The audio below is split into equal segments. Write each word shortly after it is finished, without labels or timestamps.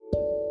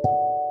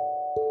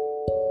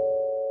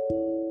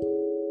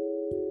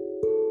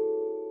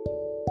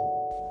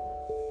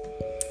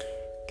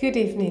Good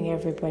evening,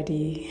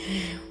 everybody.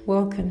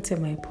 Welcome to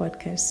my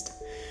podcast.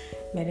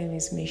 My name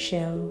is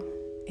Michelle.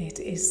 It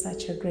is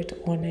such a great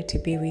honor to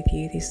be with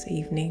you this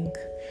evening.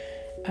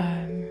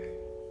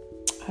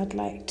 I'd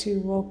like to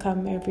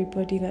welcome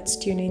everybody that's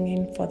tuning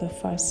in for the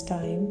first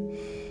time.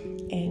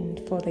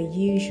 And for the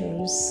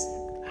usuals,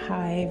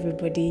 hi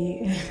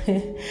everybody.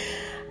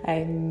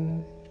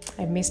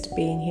 I missed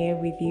being here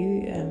with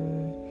you.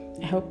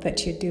 I hope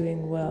that you're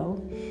doing well.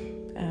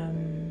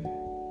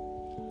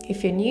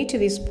 If you're new to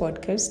this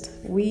podcast,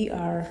 we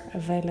are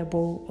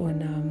available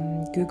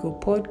on Google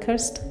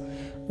Podcast,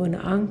 on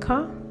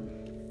Anchor,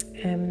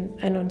 and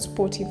on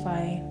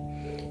Spotify.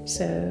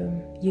 So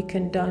you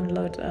can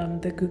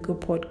download the Google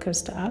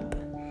Podcast app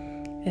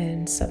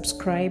and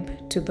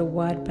subscribe to The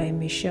Word by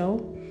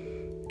Michelle,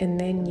 and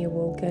then you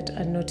will get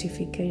a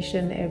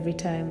notification every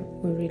time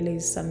we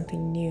release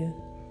something new.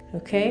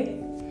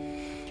 Okay?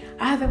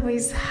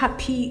 Otherwise,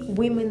 happy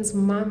Women's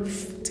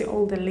Month to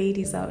all the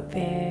ladies out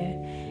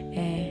there.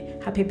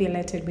 Happy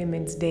belated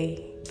Women's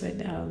Day.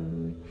 But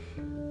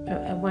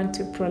I want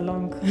to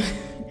prolong,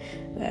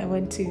 I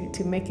want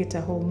to make it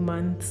a whole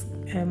month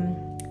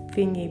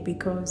thingy,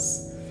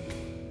 because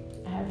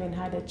I haven't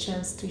had a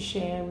chance to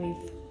share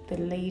with the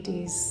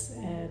ladies,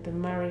 the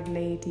married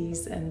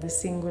ladies and the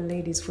single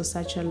ladies for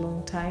such a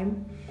long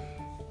time.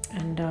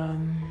 And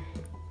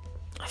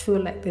I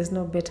feel like there's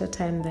no better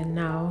time than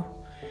now.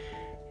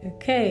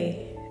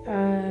 Okay,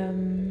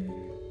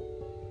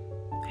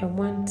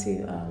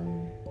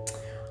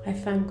 I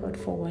thank God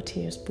for what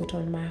He has put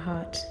on my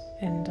heart,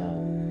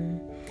 and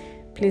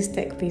please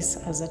take this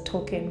as a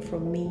token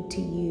from me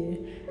to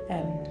you,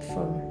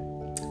 from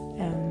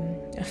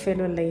a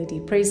fellow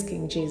lady. Praise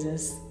King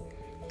Jesus.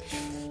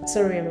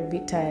 Sorry, I'm a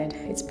bit tired.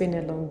 It's been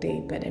a long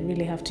day, but I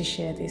really have to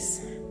share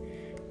this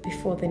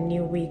before the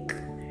new week.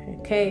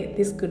 Okay,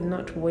 this could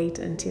not wait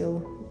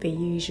until the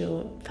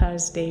usual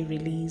Thursday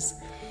release.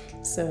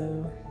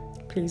 So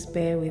please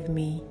bear with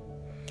me.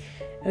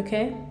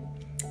 Okay,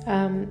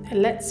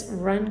 let's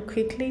run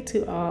quickly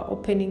to our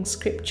opening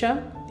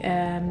scripture.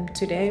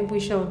 Today we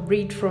shall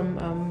read from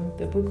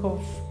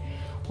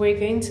we're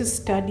going to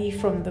study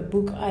from the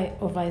book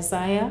of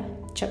Isaiah,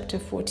 chapter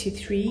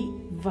 43,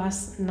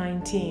 verse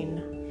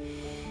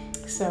 19.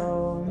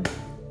 So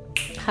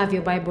have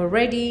your Bible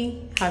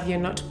ready, have your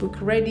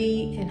notebook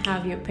ready, and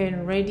have your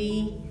pen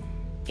ready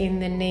in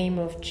the name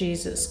of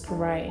Jesus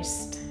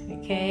Christ.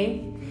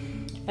 Okay?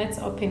 Let's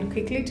open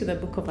quickly to the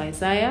book of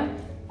Isaiah.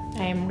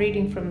 I am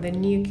reading from the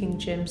New King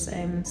James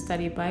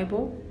Study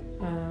Bible,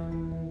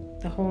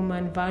 the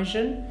Holman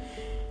version.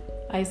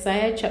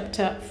 Isaiah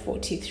chapter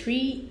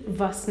 43,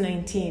 verse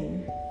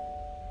 19.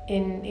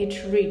 And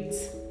it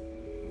reads,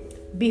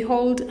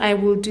 "Behold, I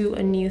will do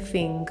a new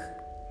thing.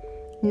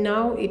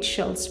 Now it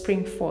shall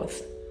spring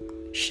forth.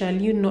 Shall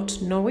you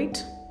not know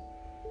it?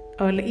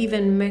 I will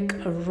even make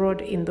a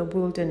road in the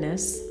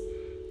wilderness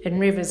and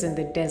rivers in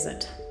the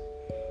desert."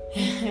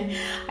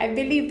 I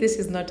believe this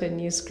is not a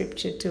new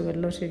scripture to a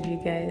lot of you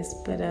guys,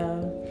 but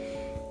I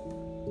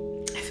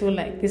feel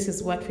like this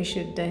is what we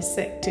should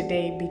dissect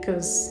today,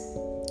 because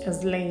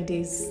as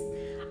ladies,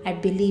 I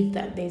believe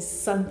that there's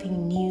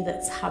something new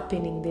that's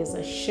happening. There's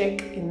a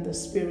shake in the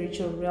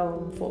spiritual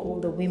realm for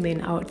all the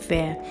women out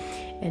there,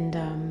 and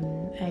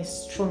I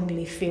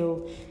strongly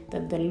feel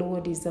that the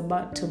Lord is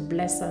about to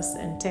bless us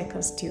and take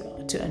us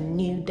to a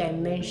new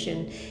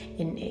dimension.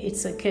 And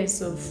it's a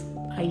case of,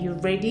 are you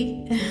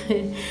ready?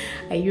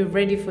 Are you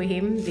ready for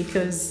Him?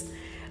 Because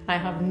I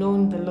have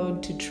known the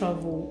Lord to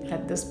travel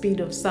at the speed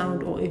of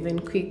sound or even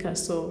quicker.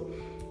 So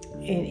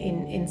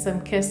in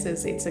some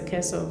cases, it's a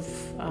case of,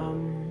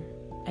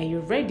 are you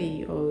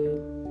ready?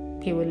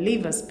 Or He will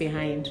leave us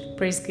behind.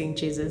 Praise King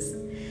Jesus.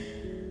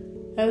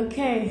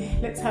 Okay,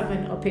 let's have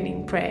an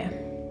opening prayer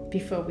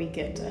before we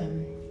get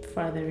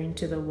further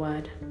into the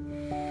word.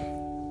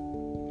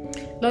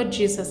 Lord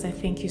Jesus, I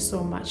thank you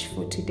so much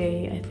for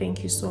today. I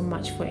thank you so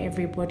much for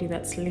everybody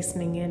that's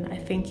listening in. I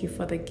thank you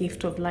for the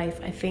gift of life.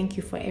 I thank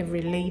you for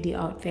every lady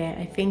out there.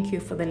 I thank you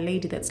for the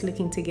lady that's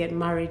looking to get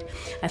married.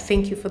 I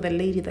thank you for the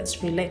lady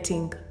that's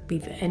relating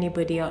with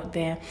anybody out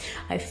there.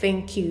 I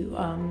thank you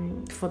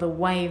for the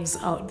wives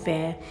out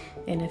there.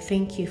 And I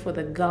thank you for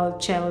the girl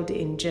child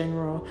in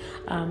general.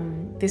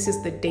 This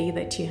is the day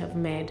that you have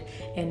made.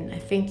 And I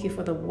thank you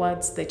for the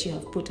words that you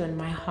have put on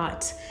my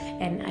heart.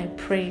 And I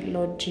pray,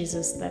 Lord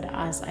Jesus, that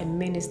as I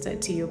minister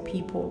to your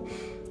people,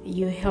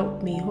 you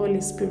help me,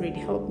 Holy Spirit,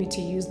 help me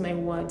to use my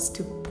words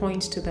to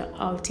point to the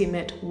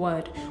ultimate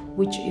word,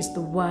 which is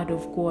the word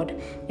of God.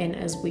 And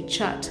as we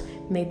chat,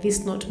 may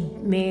this not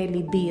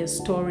merely be a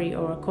story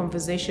or a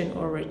conversation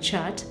or a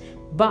chat,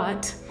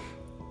 but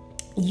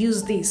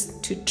use this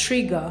to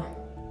trigger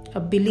a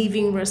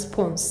believing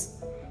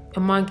response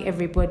among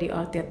everybody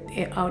out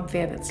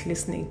there that's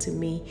listening to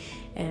me.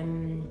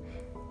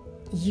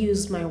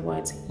 Use my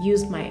words,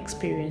 use my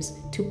experience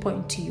to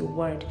point to your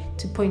word,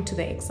 to point to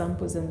the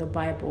examples in the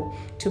Bible,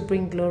 to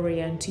bring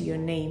glory unto your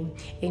name,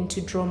 and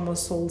to draw more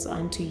souls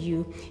unto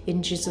you.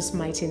 In Jesus'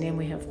 mighty name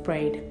we have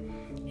prayed.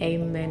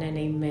 Amen and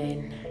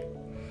amen.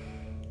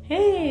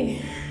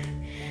 Hey,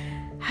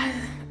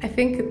 I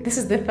think this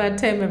is the third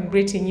time I'm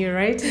greeting you,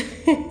 right?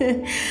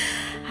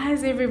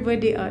 How's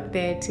everybody out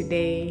there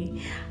today?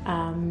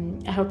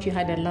 I hope you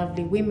had a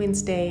lovely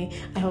Women's Day.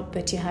 I hope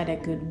that you had a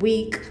good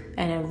week,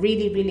 and I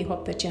really, really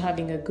hope that you're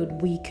having a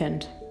good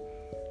weekend.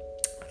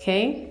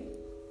 Okay?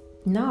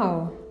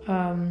 Now,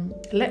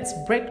 let's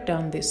break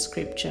down this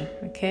scripture,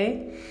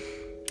 okay?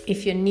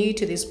 If you're new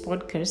to this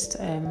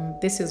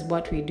podcast, this is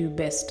what we do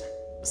best.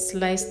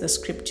 Slice the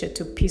scripture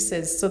to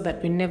pieces so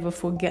that we never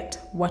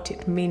forget what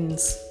it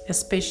means,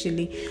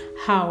 especially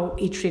how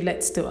it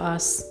relates to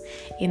us,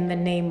 in the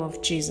name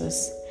of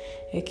Jesus.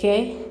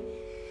 Okay?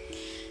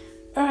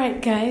 All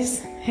right, guys,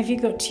 have you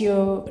got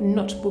your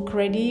notebook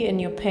ready and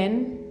your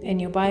pen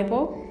and your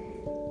Bible?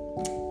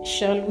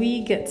 Shall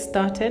we get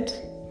started?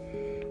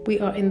 We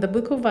are in the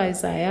book of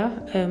Isaiah,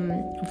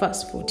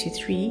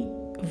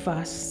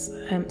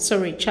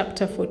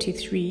 chapter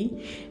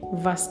 43,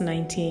 verse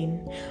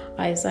 19.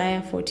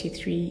 Isaiah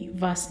 43,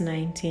 verse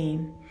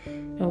 19.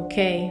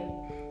 Okay.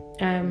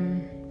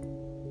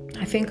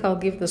 I think I'll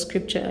give the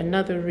scripture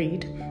another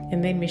read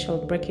and then we shall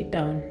break it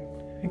down.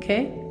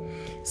 Okay?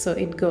 So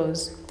it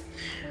goes,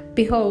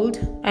 "Behold,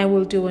 I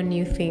will do a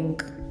new thing.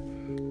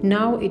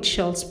 Now it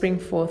shall spring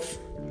forth.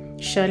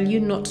 Shall you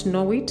not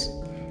know it?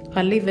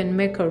 I'll even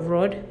make a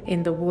road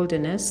in the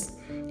wilderness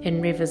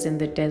and rivers in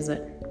the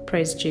desert."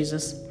 Praise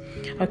Jesus.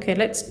 Okay,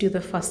 let's do the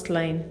first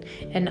line.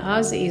 And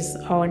as is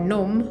our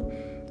norm,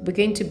 we're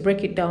going to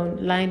break it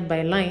down line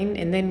by line,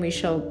 and then we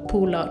shall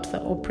pull out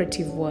the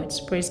operative words.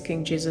 Praise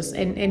King Jesus.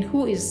 And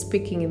who is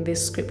speaking in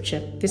this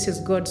scripture? This is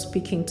God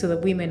speaking to the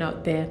women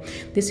out there.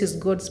 This is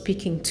God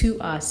speaking to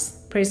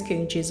us. Praise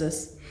King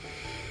Jesus.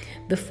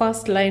 The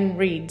first line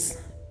reads,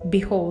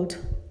 "Behold,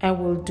 I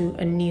will do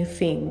a new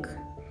thing."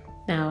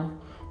 Now,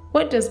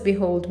 what does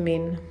behold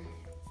mean?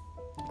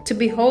 To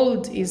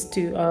behold is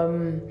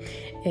to,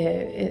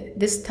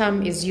 this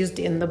term is used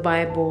in the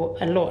Bible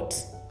a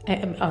lot.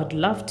 I'd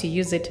love to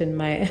use it in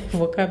my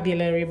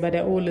vocabulary, but I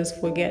always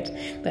forget.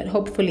 But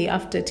hopefully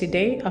after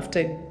today,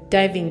 after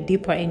diving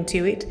deeper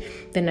into it,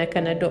 then I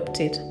can adopt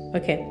it.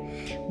 Okay.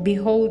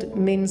 Behold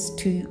means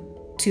to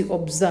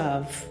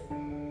observe,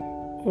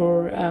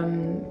 or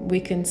we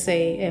can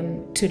say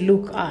to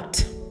look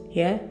at.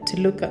 Yeah, to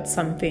look at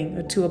something,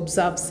 or to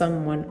observe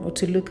someone, or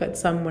to look at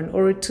someone,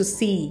 or to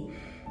see,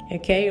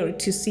 okay, or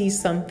to see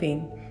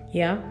something.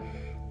 Yeah,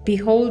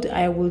 behold,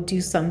 I will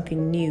do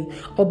something new.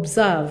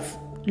 Observe,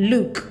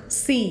 look,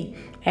 see,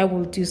 I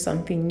will do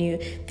something new.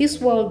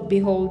 This word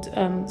behold,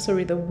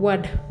 the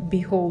word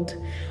behold,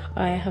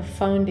 I have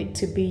found it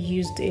to be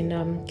used in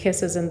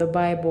cases in the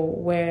Bible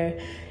where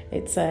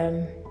it's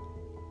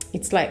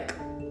like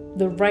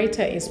the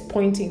writer is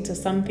pointing to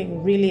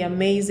something really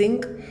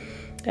amazing.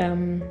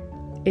 I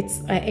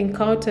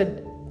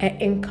encountered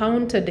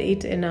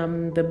it in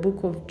the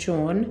book of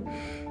John,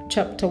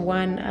 chapter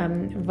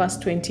 1, verse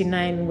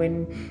 29,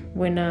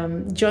 when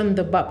John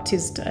the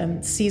Baptist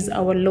sees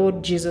our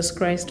Lord Jesus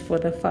Christ for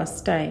the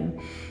first time.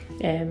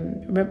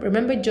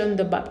 Remember, John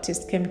the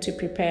Baptist came to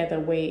prepare the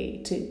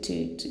way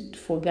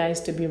for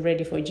guys to be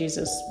ready for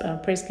Jesus.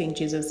 Praise King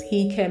Jesus.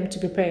 He came to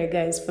prepare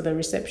guys for the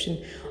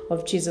reception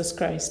of Jesus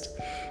Christ,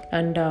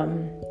 and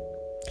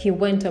he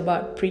went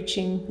about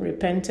preaching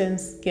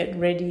repentance, get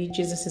ready,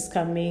 Jesus is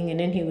coming, and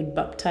then he would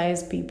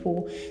baptize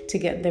people to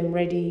get them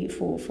ready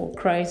for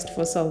Christ,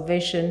 for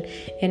salvation.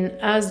 And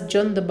as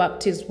John the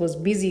Baptist was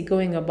busy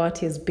going about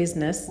his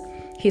business,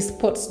 he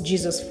spots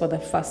Jesus for the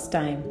first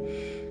time.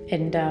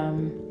 And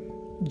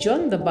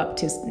John the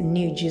Baptist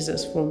knew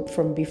Jesus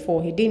from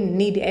before. He didn't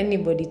need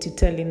anybody to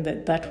tell him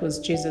that was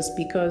Jesus,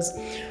 because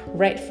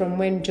right from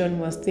when John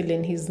was still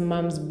in his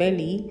mom's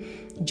belly,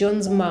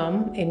 John's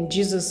mom and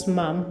Jesus'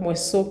 mom were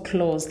so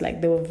close, like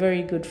they were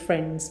very good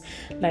friends.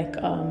 Like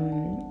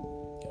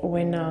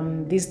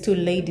when these two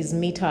ladies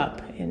meet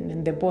up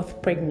and they're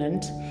both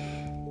pregnant,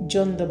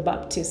 John the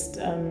Baptist,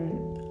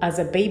 as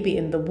a baby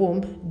in the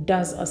womb,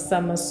 does a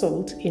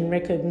somersault in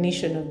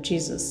recognition of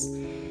Jesus.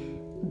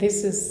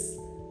 This is,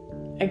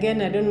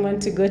 again, I don't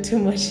want to go too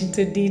much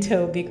into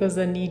detail because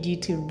I need you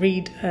to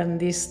read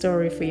this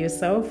story for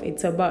yourself.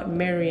 It's about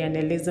Mary and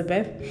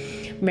Elizabeth.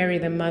 Mary,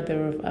 the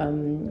mother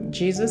of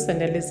Jesus,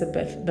 and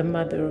Elizabeth, the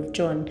mother of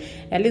John.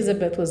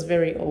 Elizabeth was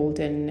very old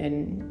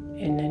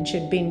and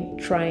she'd been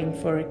trying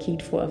for a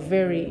kid for a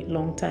very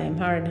long time.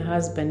 Her and her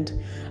husband,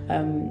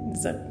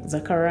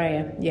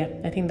 Zachariah, yeah,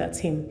 I think that's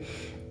him.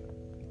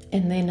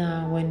 And then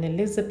when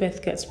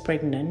Elizabeth gets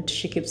pregnant,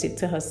 she keeps it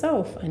to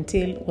herself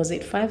until, was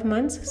it 5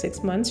 months,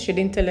 6 months? She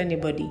didn't tell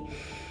anybody.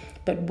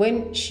 But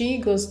when she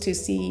goes to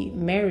see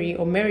Mary,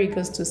 or Mary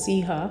goes to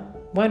see her,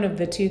 one of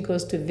the two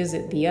goes to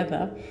visit the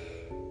other,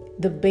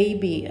 the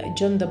baby,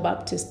 John the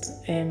Baptist,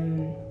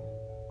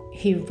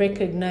 he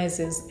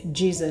recognizes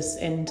Jesus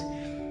and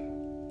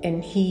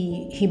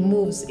he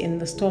moves in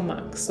the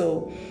stomach.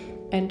 So,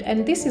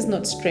 and this is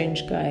not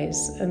strange,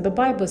 guys. And the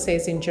Bible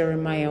says in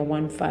Jeremiah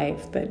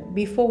 1:5 that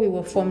before we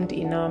were formed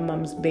in our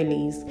mom's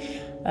bellies,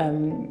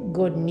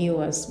 God knew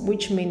us,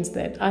 which means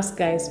that us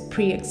guys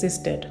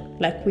pre-existed,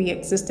 like we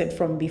existed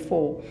from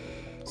before.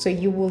 So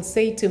you will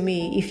say to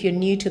me, if you're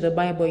new to the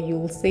Bible, you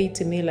will say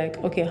to me like,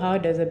 okay, how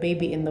does a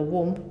baby in the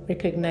womb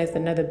recognize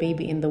another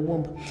baby in the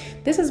womb?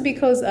 This is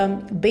because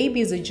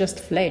babies are just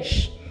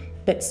flesh,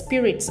 but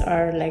spirits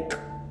are like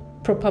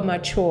proper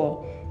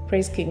mature.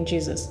 Praise King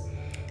Jesus.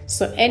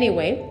 So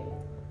anyway,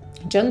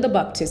 John the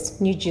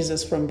Baptist knew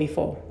Jesus from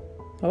before.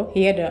 Oh,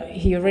 he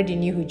already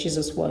knew who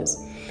Jesus was.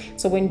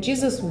 So when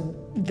Jesus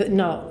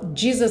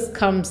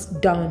comes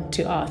down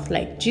to earth,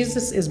 like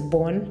Jesus is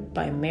born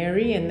by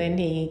Mary, and then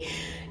he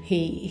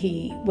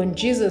when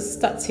Jesus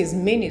starts his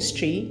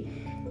ministry,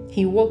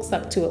 he walks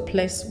up to a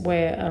place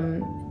where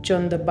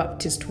John the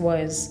Baptist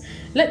was.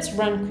 Let's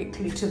run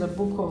quickly to the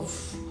book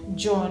of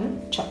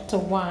John, chapter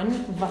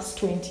 1, verse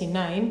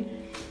 29,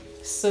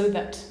 so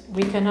that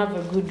we can have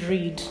a good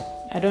read.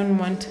 I don't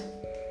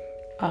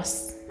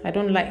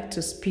like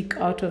to speak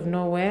out of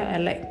nowhere. I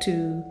like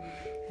to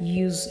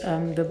use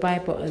the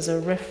Bible as a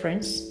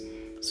reference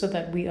so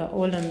that we are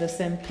all on the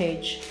same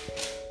page.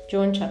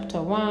 John chapter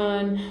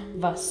 1,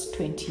 verse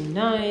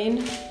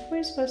 29.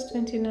 Where's verse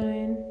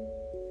 29?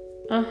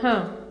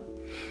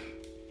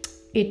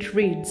 It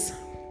reads,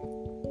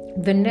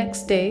 "The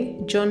next day,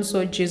 John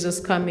saw Jesus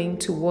coming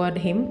toward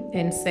him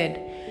and said,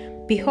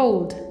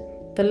 'Behold,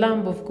 the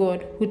Lamb of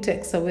God who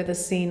takes away the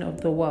sin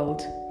of the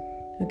world.'"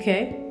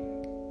 Okay?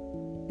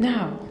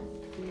 Now,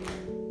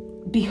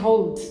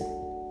 behold.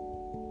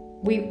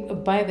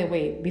 By the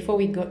way, before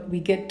we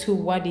get too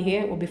wordy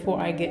here, or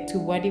before I get too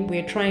wordy,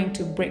 we're trying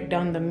to break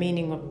down the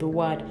meaning of the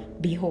word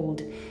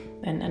behold.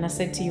 And I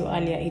said to you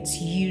earlier,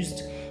 it's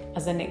used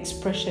as an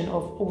expression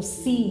of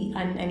see,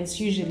 and it's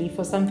usually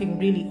for something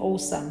really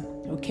awesome.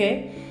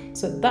 Okay?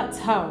 So that's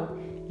how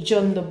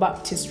John the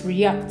Baptist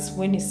reacts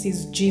when he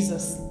sees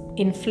Jesus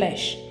in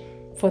flesh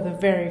for the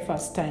very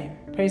first time.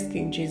 Praise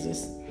King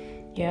Jesus.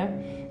 Yeah?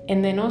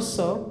 And then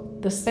also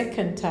the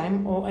second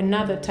time, or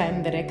another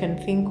time that I can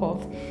think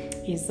of,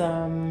 is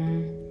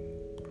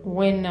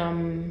when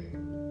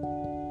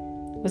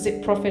was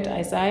it Prophet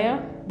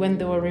Isaiah, when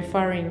they were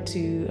referring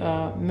to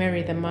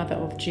Mary, the mother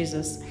of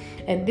Jesus.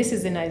 And this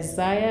is in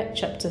Isaiah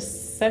chapter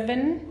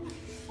 7.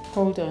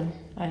 Hold on.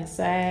 Let's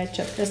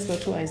go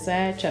to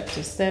Isaiah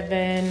chapter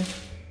 7.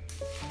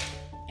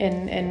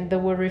 And they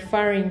were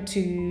referring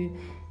to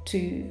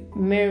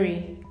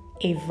Mary,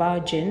 a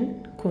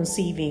virgin,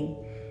 conceiving.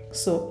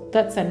 So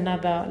that's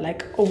another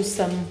like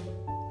awesome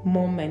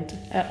moment,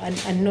 and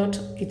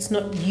it's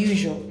not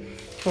usual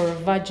for a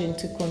virgin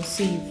to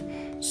conceive.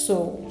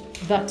 So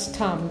that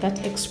term,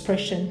 that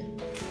expression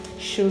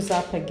shows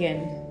up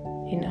again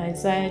in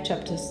Isaiah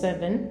chapter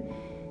 7,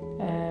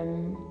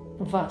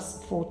 verse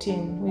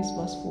 14. Where's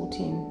verse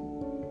 14?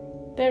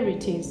 There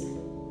it is.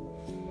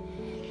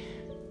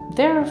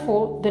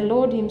 "Therefore the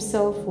Lord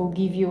himself will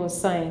give you a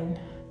sign.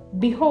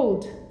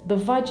 Behold, the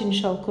virgin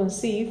shall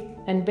conceive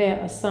and bear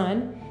a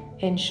son,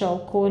 and shall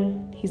call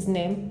his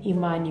name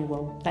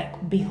Emmanuel."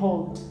 Like,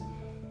 behold,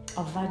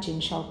 a virgin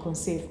shall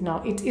conceive.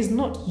 Now, it is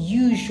not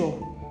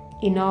usual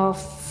in our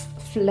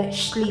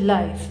fleshly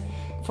life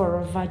for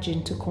a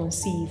virgin to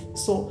conceive.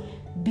 So,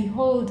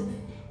 behold,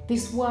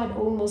 this word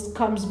almost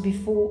comes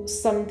before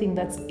something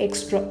that's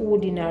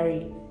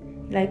extraordinary.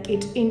 Like,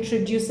 it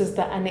introduces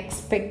the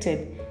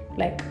unexpected,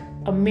 like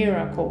a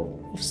miracle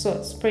of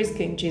sorts. Praise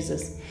King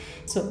Jesus.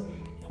 So,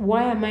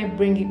 why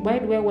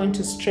do I want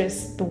to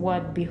stress the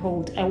word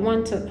behold? I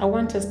want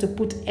us to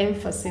put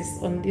emphasis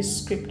on this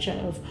scripture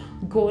of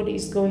God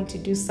is going to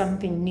do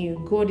something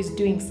new. God is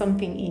doing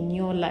something in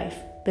your life.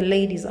 The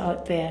ladies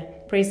out there,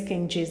 praise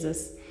King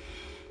Jesus.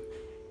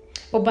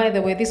 Oh, by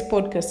the way, this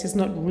podcast is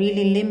not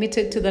really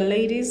limited to the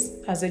ladies.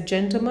 As a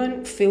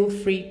gentleman, feel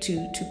free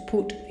to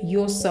put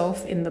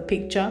yourself in the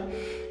picture.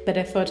 But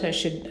I thought I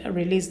should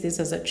release this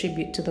as a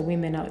tribute to the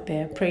women out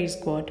there. Praise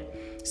God.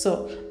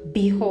 So,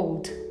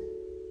 behold,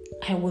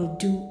 I will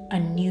do a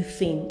new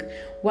thing.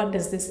 What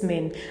does this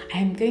mean? I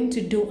am going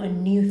to do a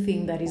new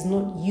thing that is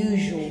not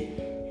usual.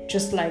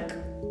 Just like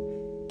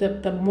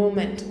the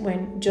moment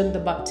when John the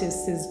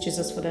Baptist sees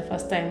Jesus for the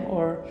first time,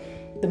 or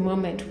the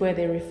moment where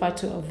they refer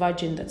to a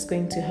virgin that's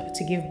going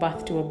to give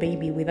birth to a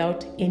baby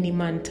without any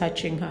man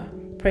touching her.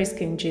 Praise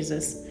King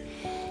Jesus.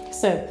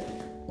 So,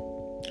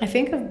 I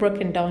think I've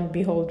broken down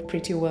behold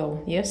pretty well.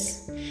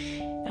 Yes?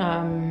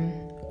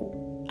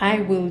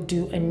 I will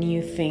do a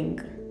new thing.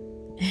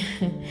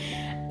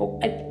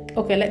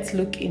 Okay, let's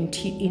look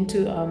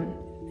into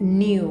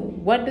new.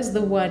 What does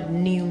the word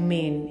new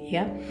mean?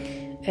 Yeah,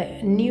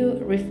 new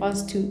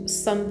refers to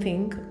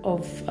something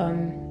of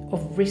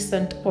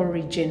recent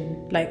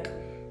origin, like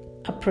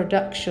a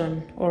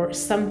production or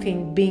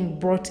something being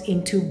brought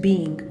into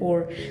being,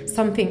 or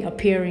something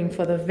appearing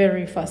for the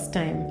very first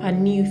time. A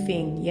new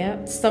thing,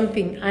 yeah,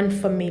 something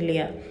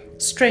unfamiliar,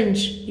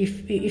 strange,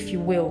 if you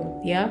will,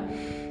 yeah,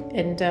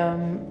 and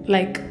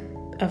like.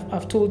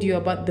 I've told you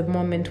about the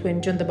moment when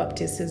John the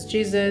Baptist sees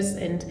Jesus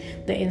and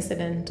the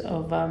incident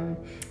of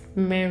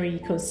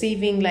Mary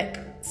conceiving. Like,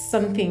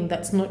 something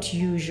that's not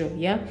usual,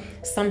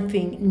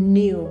 something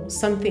new,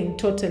 something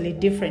totally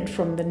different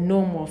from the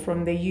normal,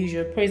 from the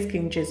usual. Praise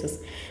King Jesus.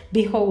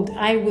 Behold,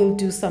 I will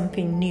do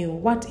something new.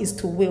 What is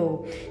to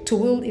will? To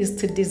will is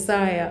to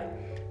desire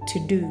to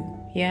do.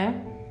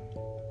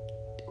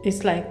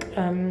 It's like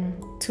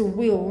to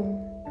will,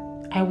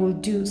 I will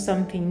do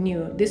something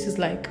new. This is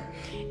like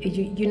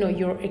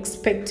you're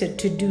expected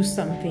to do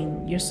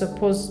something. You're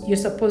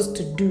supposed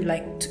to do,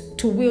 like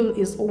to will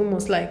is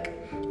almost like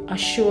a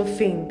sure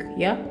thing.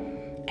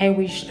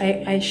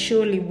 I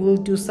surely will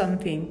do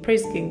something.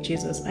 Praise King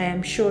Jesus. I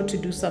am sure to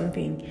do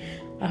something.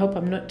 I hope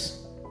I'm not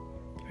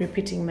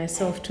repeating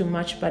myself too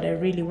much, but I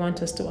really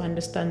want us to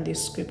understand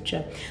this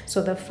scripture.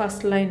 So the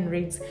first line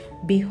reads,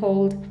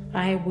 behold,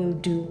 I will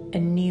do a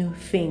new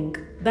thing.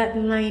 That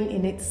line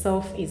in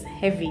itself is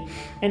heavy,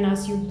 and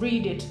as you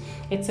read it,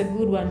 it's a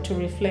good one to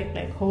reflect,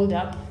 like, hold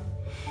up,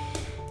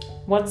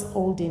 what's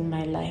old in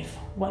my life?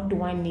 What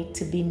do I need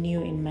to be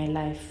new in my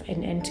life?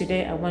 And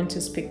today I want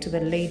to speak to the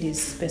ladies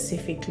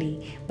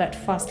specifically, but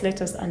first let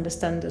us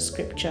understand the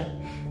scripture.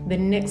 The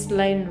next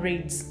line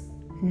reads,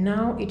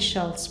 now it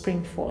shall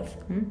spring forth.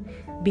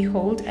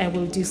 Behold, I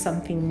will do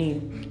something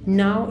new.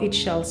 Now it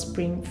shall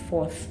spring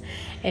forth.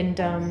 And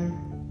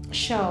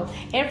shall.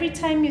 Every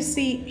time you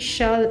see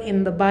shall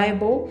in the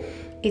Bible,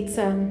 it's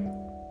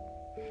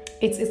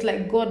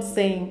like God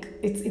saying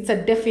it's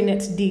a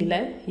definite deal.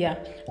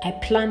 I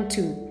plan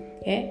to.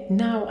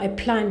 Now I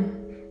plan.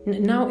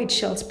 Now it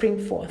shall spring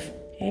forth.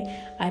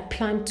 I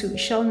plan to.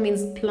 Shall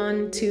means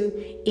plan to,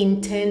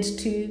 intend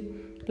to.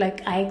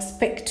 Like I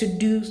expect to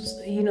do,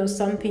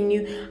 something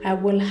new. I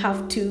will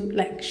have to.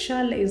 Like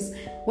shall is,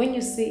 when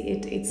you see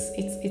it,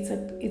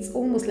 it's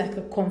almost like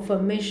a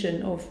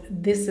confirmation of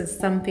this is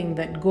something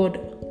that God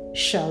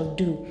shall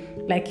do.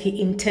 Like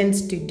He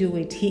intends to do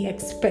it. He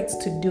expects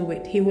to do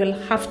it. He will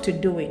have to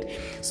do it.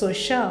 So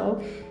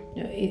shall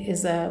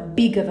is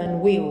bigger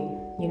than will.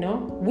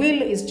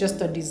 Will is just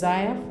a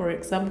desire, for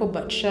example,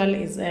 but shall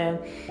is I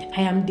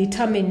am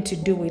determined to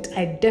do it.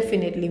 I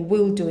definitely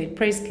will do it.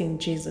 Praise King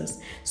Jesus.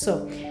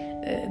 So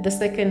the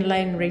second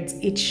line reads,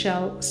 it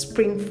shall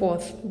spring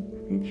forth.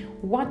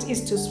 What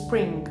is to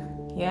spring?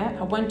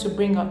 I want to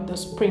bring up the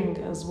spring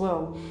as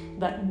well.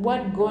 That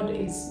what God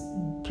is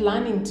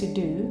planning to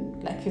do,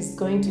 like He's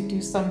going to do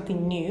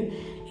something new,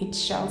 it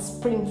shall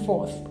spring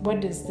forth. What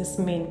does this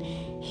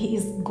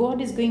mean?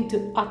 God is going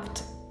to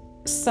act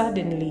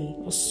suddenly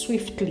or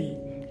swiftly,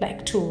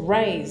 like to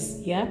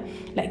rise,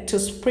 like to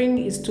spring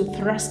is to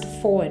thrust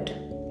forward,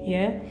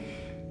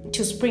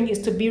 to spring is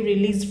to be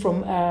released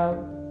from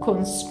a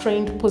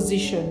constrained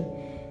position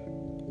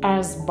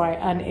as by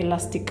an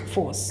elastic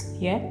force,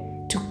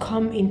 to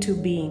come into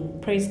being.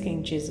 Praise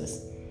King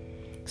Jesus.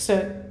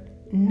 So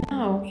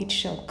now it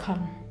shall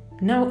come,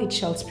 now it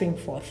shall spring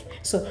forth.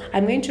 So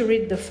I'm going to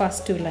read the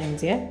first two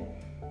lines.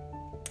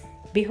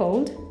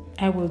 Behold,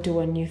 I will do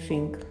a new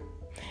thing.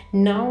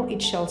 Now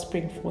it shall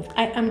spring forth.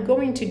 I am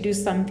going to do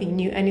something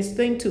new, and it's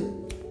going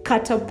to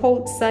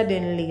catapult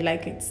suddenly,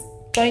 like it's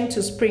going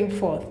to spring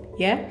forth.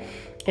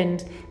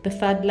 And the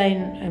third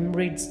line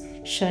reads,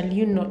 shall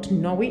you not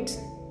know it?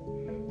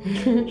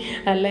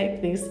 I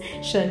like this.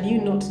 Shall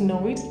you not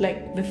know it?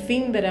 Like the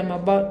thing that I'm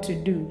about to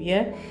do,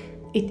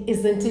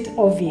 isn't it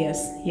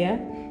obvious?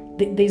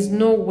 There's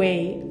no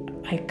way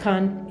I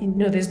can't,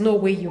 there's no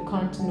way you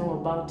can't know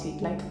about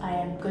it. Like I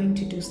am going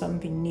to do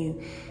something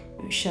new.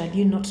 Shall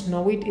you not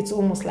know it? It's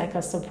almost like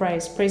a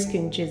surprise. Praise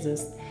King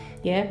Jesus.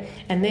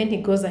 And then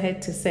God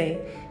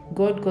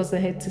goes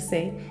ahead to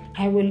say,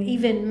 I will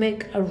even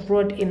make a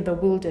road in the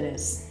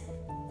wilderness.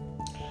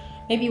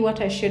 Maybe what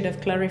I should have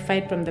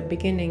clarified from the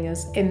beginning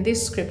is, in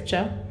this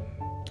scripture,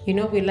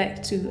 we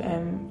like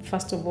to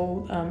first of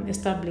all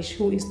establish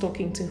who is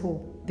talking to who.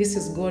 This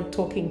is God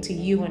talking to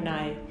you and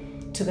I,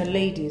 to the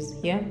ladies.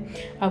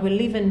 I will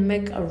even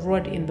make a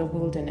road in the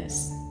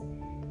wilderness.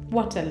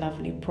 What a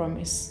lovely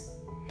promise.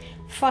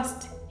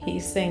 First, He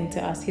is saying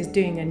to us, He's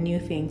doing a new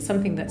thing,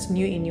 something that's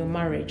new in your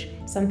marriage,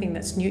 something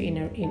that's new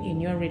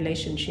in your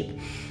relationship,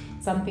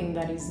 something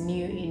that is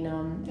new in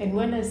and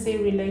when I say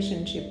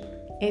relationship,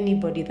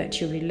 anybody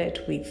that you relate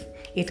with.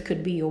 It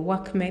could be your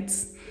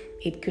workmates,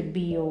 it could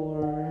be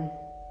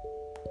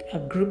a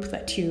group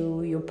that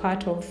you're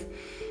part of,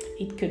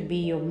 it could be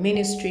your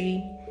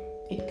ministry,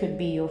 it could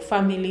be your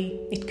family,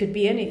 it could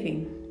be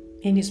anything.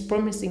 And He's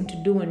promising to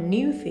do a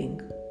new thing.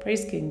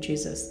 Praise King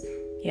Jesus.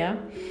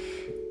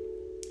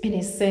 And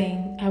He's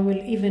saying, I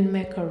will even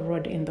make a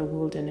road in the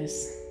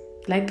wilderness.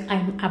 Like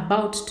I'm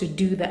about to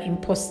do the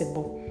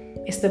impossible.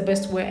 It's the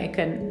best way I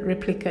can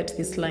replicate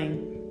this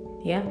line.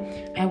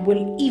 I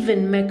will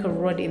even make a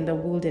road in the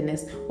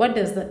wilderness. What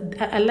does that?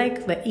 I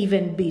like the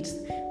even bit.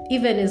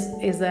 Even is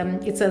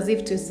it's as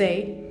if to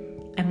say,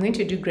 I'm going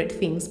to do great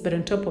things, but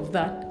on top of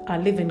that,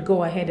 I'll even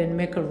go ahead and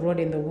make a road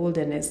in the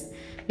wilderness.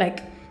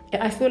 Like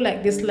I feel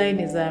like this line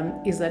is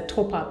a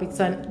top up. It's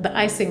the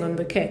icing on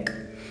the cake.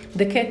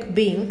 The cake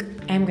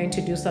being, I'm going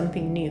to do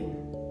something new.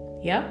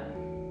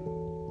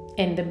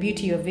 And the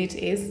beauty of it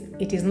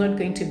is not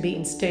going to be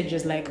in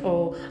stages like,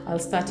 oh, I'll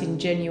start in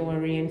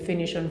January and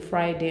finish on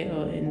Friday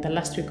or in the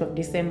last week of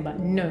December.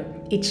 No,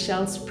 it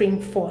shall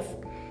spring forth.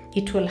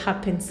 It will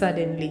happen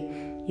suddenly.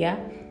 Yeah.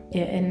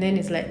 And then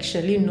it's like,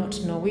 shall you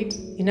not know it?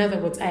 In other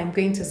words, I am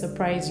going to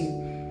surprise you.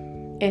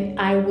 And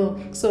I will.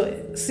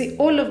 So see,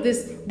 all of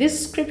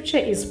this scripture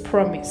is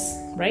promise,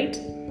 right?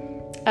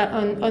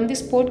 On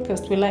this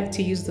podcast, we like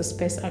to use the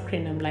SPACE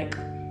acronym. Like,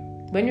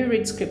 when we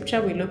read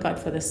scripture, we look out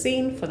for the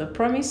seen, for the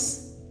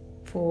promise,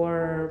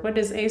 for what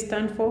does A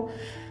stand for?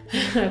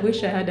 I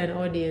wish I had an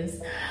audience.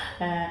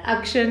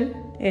 Action,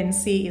 and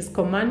C is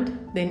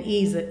command, then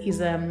E is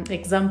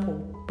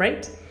example,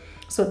 right?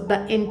 So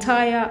the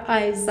entire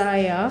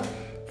Isaiah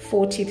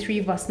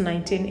 43 verse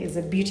 19 is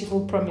a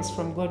beautiful promise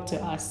from God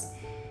to us.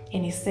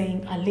 And he's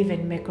saying, I live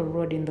and make a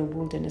road in the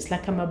wilderness.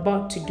 Like, I'm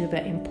about to do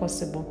the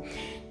impossible.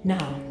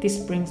 Now, this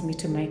brings me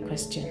to my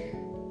question.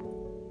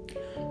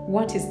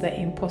 What is the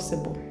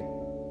impossible?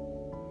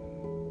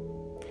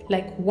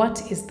 Like,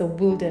 what is the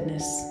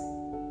wilderness?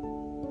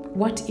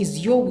 What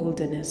is your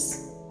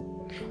wilderness?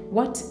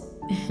 What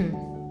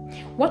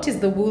is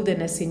the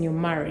wilderness in your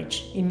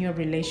marriage, in your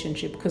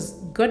relationship? Because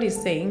God is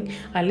saying,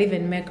 I live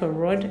and make a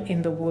road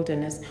in the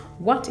wilderness.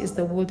 What is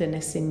the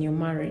wilderness in your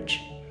marriage?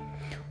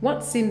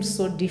 What seems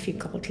so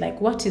difficult? Like,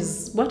 what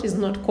is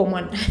not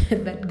common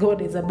that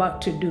God is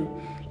about to do?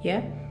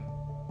 Yeah?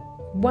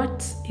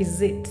 What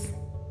is it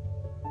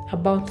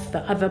about the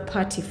other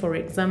party, for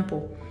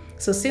example?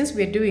 So since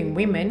we're doing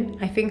women,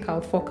 I think I'll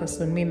focus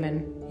on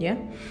women. Yeah?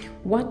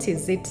 What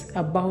is it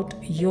about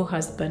your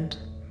husband?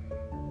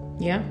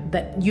 Yeah,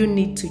 that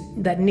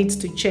needs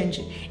to change.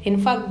 In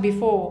fact,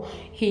 before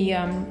he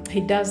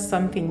does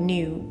something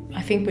new,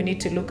 I think we need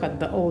to look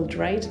at the old,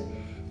 right?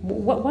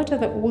 What are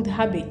the old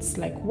habits?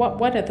 Like,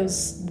 what are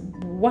those?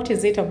 What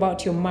is it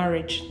about your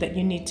marriage that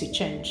you need to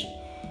change?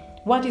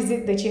 What is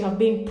it that you have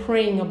been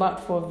praying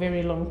about for a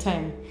very long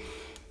time?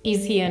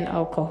 Is he an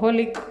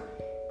alcoholic?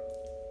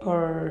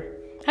 Or,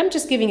 I'm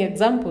just giving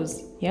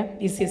examples. Yeah,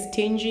 is he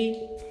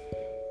stingy?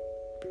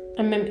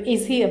 I mean,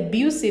 is he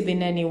abusive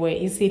in any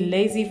way? Is he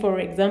lazy, for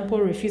example,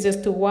 refuses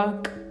to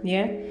work?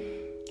 Yeah.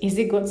 Is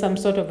he got some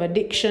sort of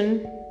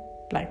addiction,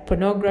 like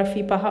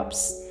pornography,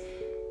 perhaps?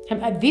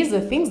 And these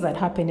are things that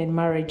happen in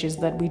marriages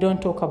that we don't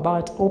talk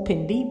about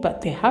openly,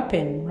 but they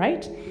happen,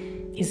 right?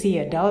 Is he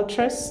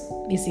adulterous?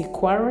 Is he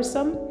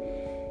quarrelsome?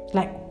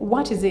 Like,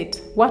 what is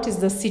it? What is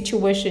the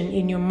situation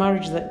in your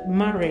marriage that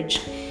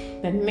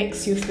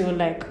makes you feel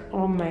like,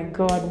 oh my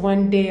God,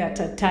 one day at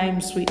a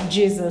time, sweet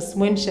Jesus,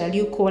 when shall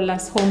you call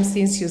us home,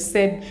 since you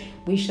said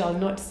we shall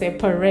not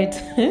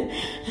separate?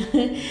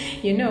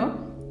 You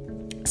know,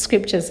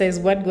 scripture says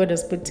what God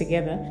has put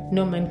together,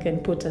 no man can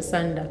put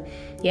asunder.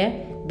 Yeah.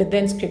 But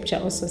then scripture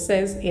also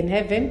says in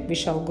heaven, we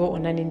shall go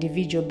on an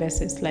individual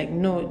basis, like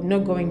no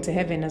going to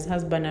heaven as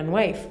husband and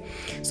wife.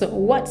 So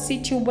what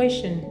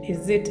situation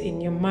is it in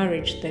your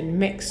marriage that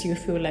makes you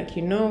feel like,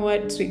 you know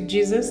what, sweet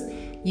Jesus,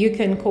 you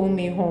can call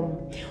me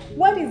home?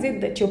 What is it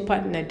that your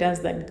partner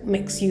does that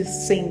makes you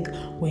sing,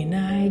 when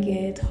I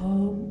get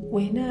home,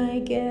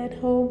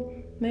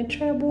 my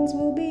troubles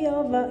will be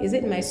over? Is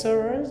it my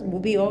sorrows will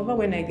be over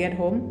when I get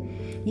home?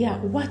 Yeah,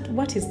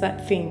 what is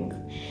that thing?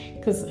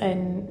 Because,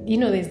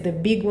 there's the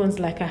big ones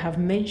like I have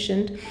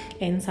mentioned,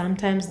 and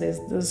sometimes there's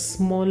those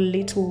small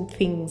little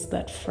things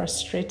that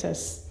frustrate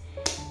us,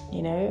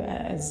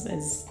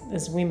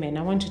 as women.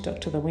 I want to talk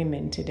to the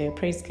women today.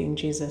 Praise King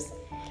Jesus.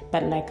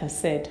 But like I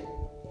said,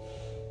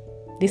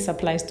 this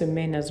applies to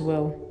men as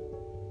well.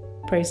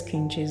 Praise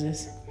King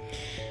Jesus.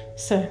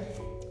 So,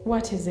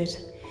 what is it?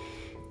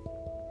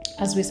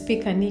 As we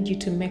speak, I need you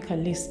to make a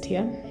list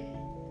here.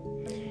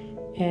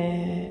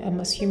 I'm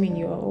assuming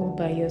you are all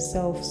by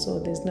yourself, so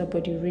there's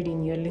nobody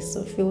reading your list.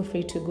 So feel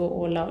free to go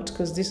all out,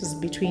 because this is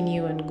between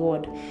you and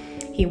God.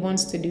 He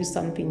wants to do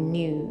something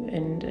new.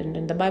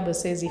 And the Bible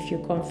says if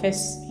you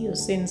confess your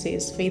sins, He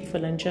is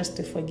faithful and just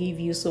to forgive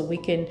you. So we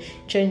can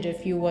change a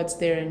few words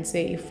there and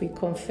say, if we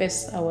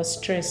confess our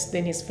stress,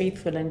 then He's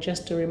faithful and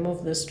just to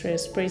remove the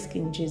stress. Praise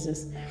King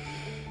Jesus.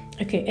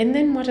 Okay, and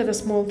then what are the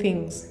small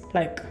things?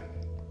 Like,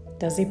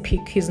 does he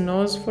pick his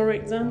nose, for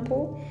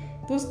example?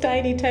 Those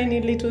tiny, tiny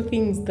little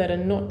things that are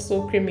not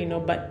so criminal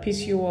but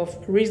piss you off.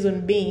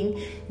 Reason being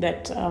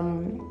that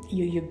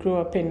you grew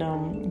up in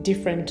a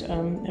different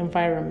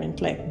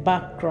environment, like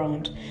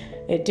background,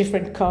 a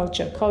different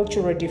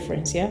cultural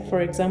difference. Yeah.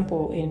 For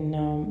example,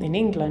 in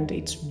England,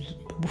 it's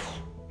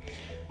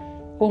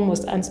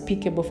almost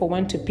unspeakable for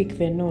one to pick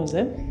their nose.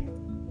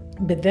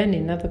 But then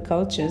in other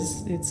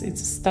cultures,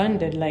 it's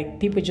standard. Like,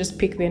 people just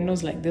pick their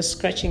nose, like they're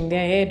scratching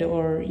their head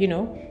or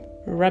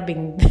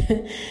rubbing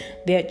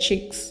their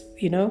cheeks.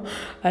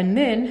 And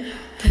then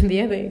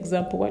the other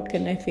example, what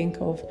can I think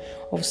of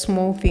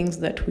small things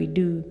that we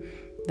do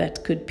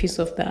that could piss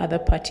off the other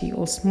party,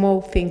 or small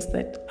things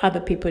that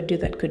other people do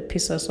that could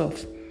piss us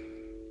off?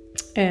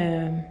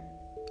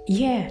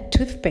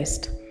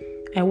 Toothpaste.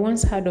 I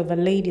once heard of a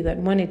lady that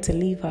wanted to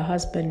leave her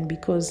husband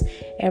because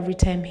every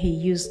time he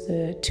used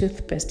the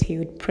toothpaste, he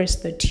would press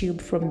the tube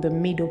from the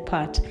middle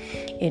part,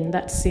 and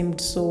that seemed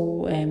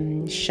so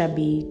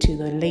shabby to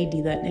the lady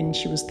and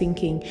she was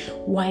thinking,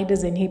 why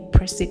doesn't he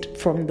press it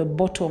from the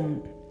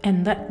bottom?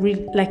 And that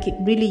it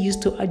really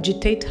used to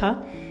agitate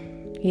her.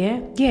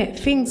 Yeah,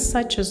 things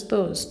such as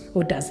those.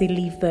 Or does he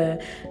leave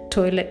the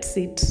toilet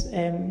seat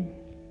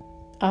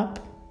up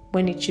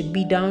when it should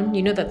be down?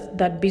 You know,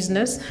 that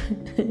business,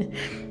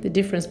 the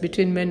difference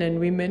between men and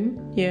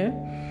women. Yeah.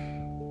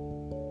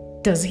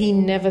 Does he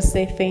never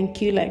say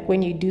thank you? Like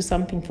when you do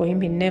something for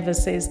him, he never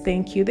says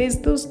thank you. There's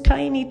those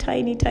tiny,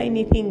 tiny,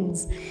 tiny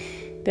things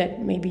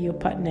that maybe your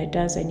partner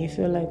does and you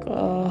feel like,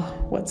 oh,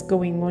 what's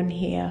going on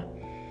here?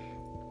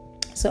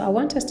 So I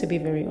want us to be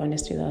very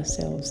honest with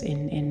ourselves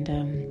and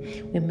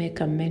we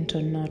make a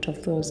mental note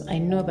of those. I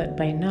know that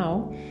by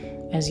now,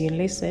 as you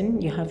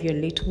listen, you have your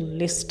little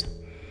list.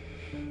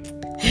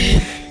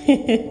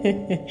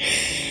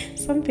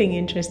 Something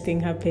interesting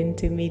happened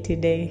to me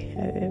today.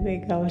 I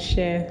think I'll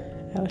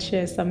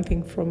share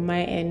something from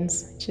my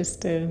ends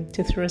just to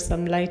throw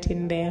some light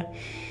in there.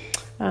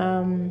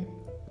 I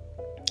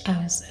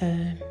was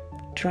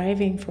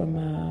driving from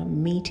a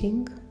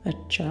meeting at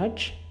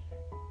church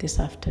this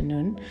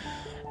afternoon,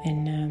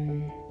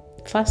 and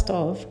first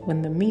off,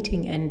 when the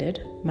meeting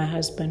ended, my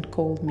husband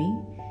called me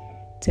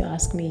to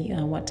ask me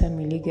what time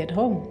will you get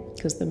home,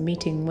 because the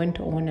meeting went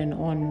on and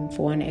on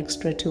for an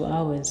extra 2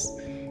 hours.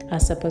 I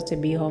was supposed to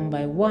be home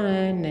by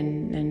 1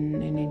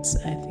 and it's,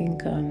 I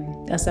think I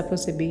was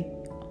supposed to be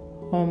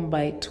home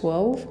by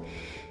 12,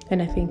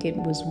 and I think it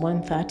was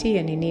 1:30,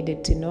 and he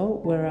needed to know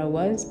where I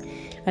was.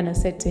 And I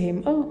said to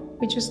him,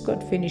 we just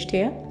got finished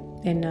here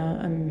and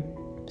I'm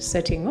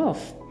setting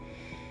off.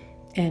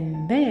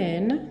 And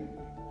then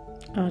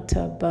at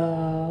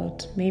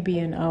about maybe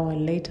an hour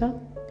later,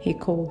 he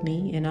called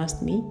me and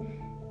asked me,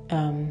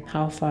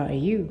 how far are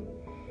you?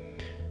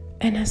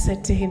 And I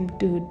said to him,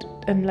 dude,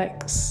 I'm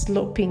like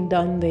sloping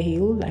down the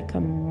hill, like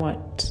I'm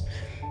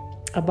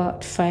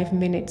about 5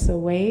 minutes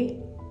away.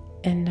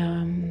 And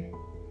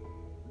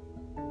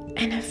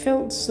I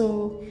felt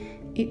so,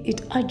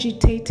 it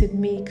agitated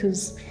me,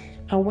 because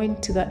I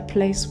went to that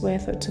place where I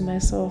thought to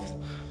myself,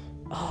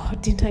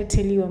 didn't I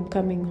tell you I'm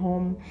coming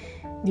home?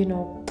 You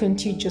know,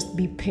 can't you just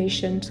be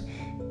patient?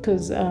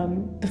 Because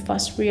the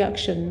first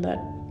reaction that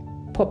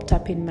popped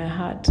up in my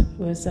heart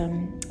was,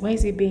 why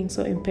is he being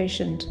so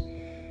impatient?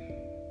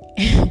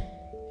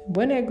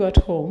 When I got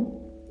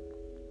home,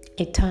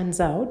 it turns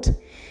out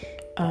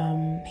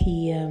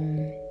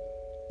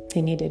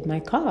he needed my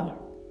car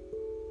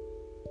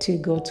to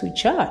go to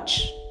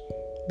church,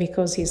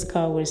 because his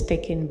car was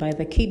taken by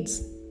the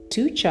kids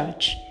to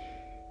church.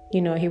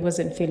 You know, he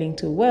wasn't feeling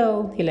too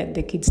well. He let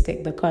the kids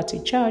take the car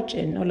to church,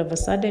 and all of a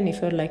sudden he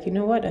felt like, you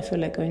know what, I feel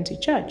like going to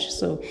church.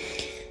 So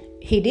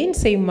he didn't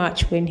say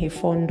much when he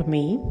phoned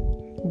me,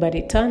 but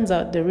it turns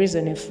out the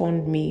reason he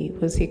phoned me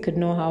was he could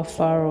know how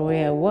far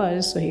away I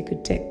was, so he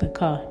could take the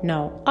car.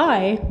 Now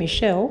I,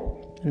 Michelle,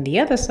 on the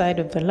other side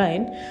of the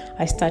line,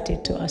 I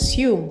started to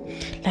assume,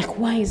 like,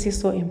 why is he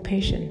so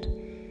impatient?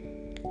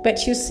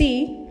 But you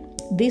see,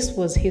 this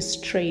was his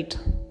trait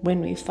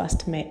when we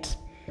first met.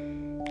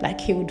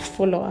 Like, he would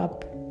follow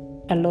up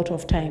a lot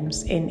of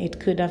times, and it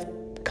could have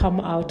come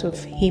out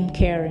of him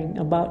caring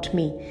about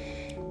me.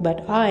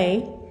 But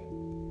I,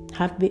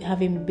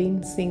 having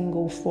been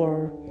single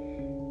for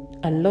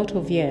a lot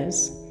of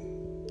years,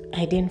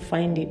 I didn't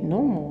find it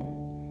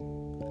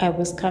normal. I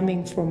was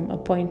coming from a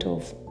point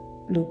of,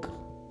 look,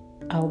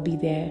 I'll be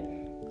there.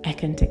 I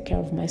can take care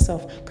of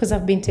myself, because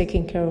I've been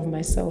taking care of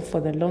myself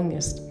for the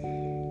longest.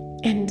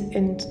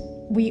 And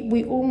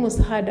we almost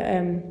had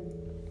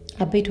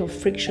a bit of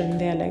friction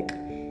there. Like,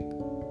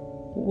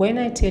 when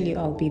I tell you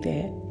I'll be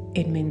there,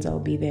 it means I'll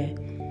be there.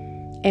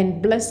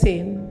 And bless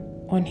him,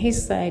 on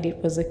his side, it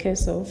was a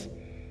case of,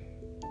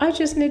 I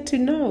just need to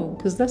know,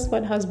 because that's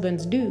what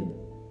husbands do.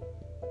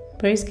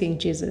 Praise King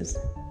Jesus.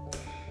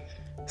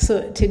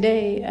 So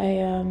today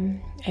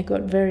I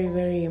got very,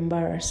 very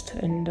embarrassed,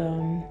 and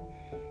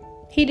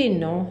he didn't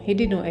know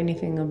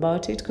anything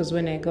about it, because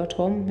when I got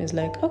home, he's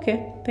like,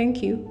 okay,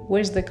 thank you.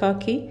 Where's the car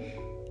key?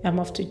 I'm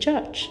off to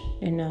church,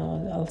 and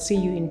I'll see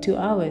you in 2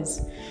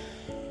 hours.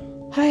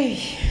 Hi.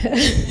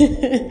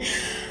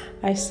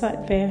 I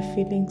sat there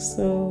feeling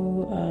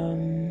so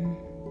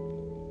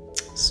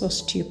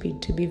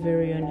stupid, to be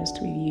very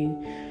honest with you.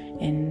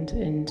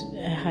 And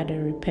I had a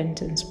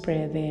repentance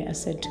prayer there. I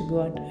said to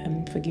God,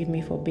 forgive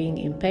me for being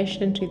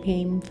impatient with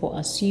him, for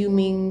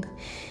assuming.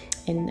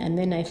 And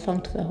then I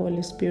thanked the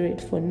Holy Spirit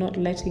for not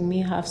letting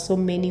me have so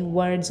many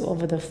words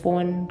over the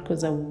phone,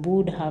 because I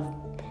would have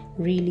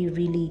really,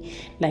 really,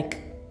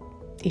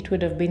 it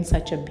would have been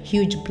such a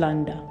huge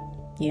blunder.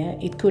 Yeah,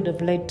 it could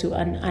have led to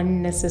an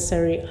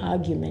unnecessary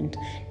argument.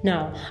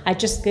 Now, I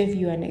just gave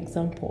you an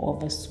example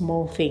of a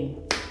small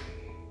thing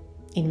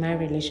in my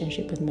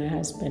relationship with my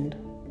husband.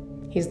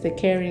 He's the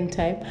caring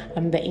type,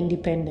 I'm the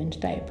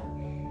independent type.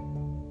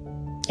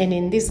 And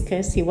in this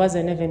case, he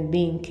wasn't even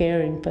being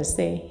caring per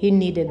se. He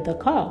needed the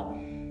car.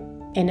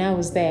 And I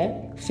was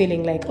there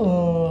feeling like,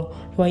 oh,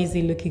 why is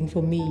he looking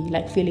for me?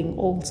 Like feeling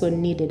also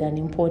needed and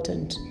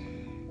important.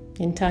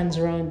 And turns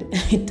around,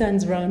 it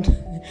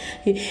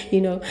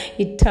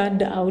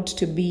turned out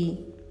to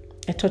be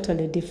a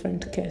totally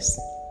different case.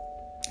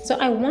 So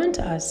I want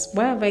us,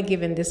 why have I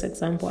given this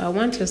example? I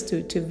want us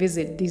to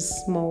visit these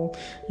small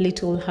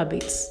little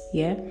habits,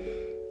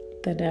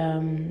 that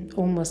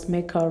almost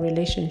make our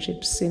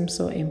relationships seem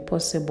so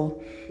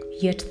impossible,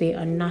 yet they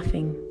are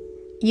nothing.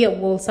 Yeah,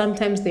 well,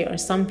 sometimes they are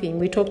something.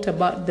 We talked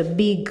about the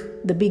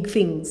big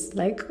things,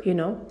 like,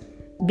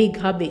 big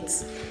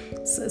habits.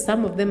 So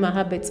some of them are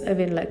habits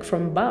even like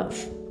from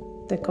birth.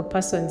 Like a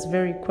person is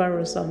very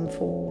quarrelsome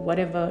for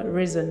whatever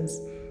reasons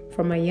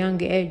from a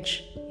young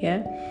age,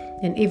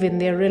 and even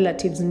their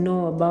relatives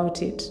know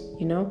about it,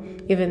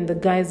 even the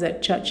guys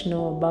at church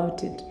know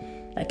about it.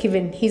 Like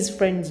even his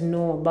friends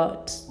know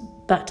about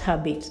that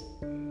habit.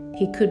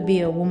 He could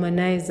be a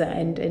womanizer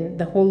and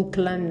the whole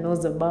clan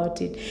knows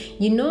about it.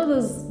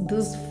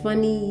 Those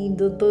funny,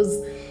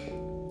 those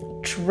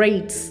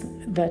traits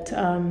that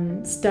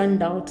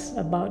stand out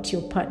about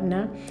your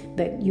partner,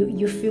 that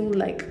you feel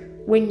like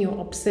when you're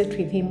upset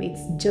with him,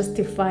 it's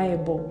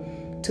justifiable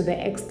to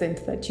the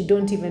extent that you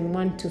don't even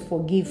want to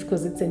forgive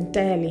because it's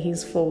entirely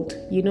his fault.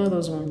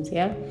 Those ones,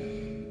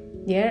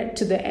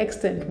 to the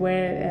extent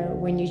where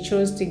when you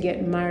chose to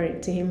get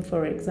married to him,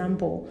 for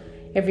example,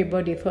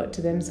 everybody thought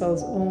to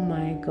themselves, oh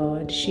my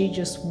God, she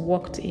just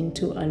walked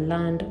into a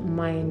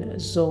landmine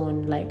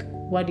zone. Like,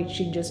 what did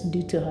she just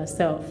do to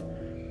herself?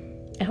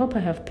 I hope I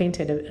have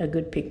painted a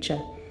good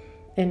picture.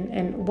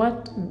 And why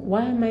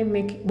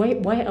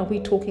are we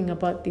talking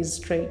about these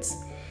traits?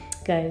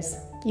 Guys,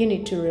 you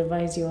need to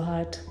revise your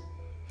heart,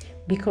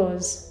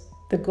 because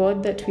the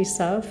God that we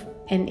serve,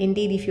 and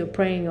indeed if you're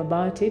praying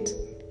about it,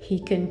 he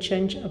can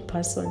change a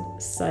person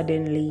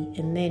suddenly,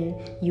 and then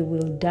you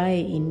will die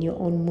in your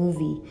own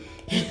movie.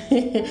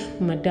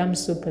 Madame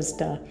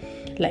Superstar,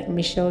 like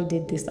Michelle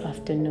did this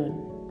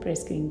afternoon.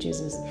 Praise King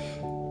Jesus.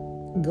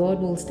 God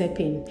will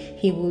step in.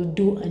 He will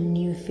do a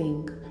new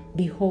thing.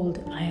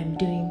 Behold, I am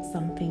doing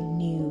something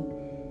new.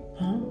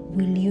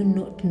 Will you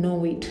not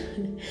know it?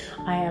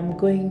 I am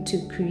going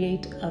to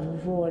create a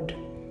road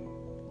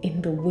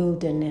in the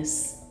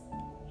wilderness.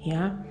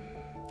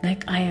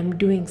 Like I am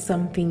doing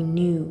something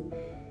new.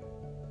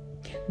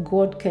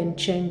 God can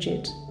change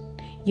it.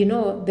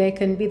 There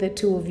can be the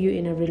two of you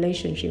in a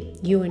relationship,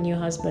 you and your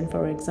husband,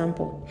 for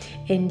example,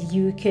 and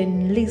you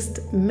can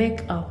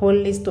make a whole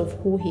list of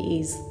who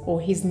he is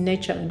or his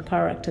nature and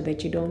character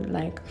that you don't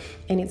like,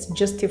 and it's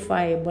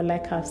justifiable.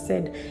 Like I've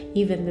said,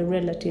 even the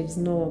relatives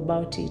know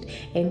about it,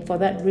 and for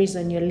that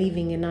reason you're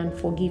living in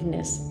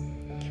unforgiveness.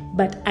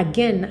 But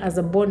again, as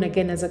a born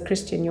again, as a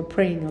Christian, you're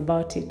praying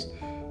about it,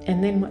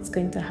 and then what's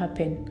going to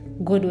happen?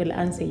 God will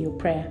answer your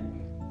prayer.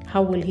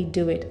 How will he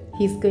do it?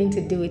 He's going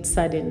to do it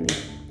suddenly.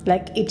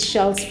 Like it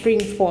shall spring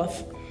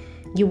forth.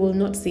 You will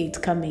not see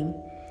it coming.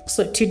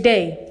 So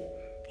today,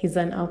 he's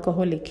an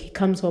alcoholic. He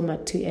comes home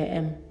at 2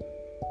 a.m.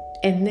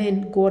 And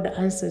then God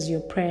answers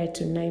your prayer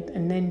tonight.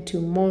 And then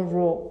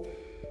tomorrow,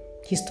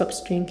 he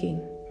stops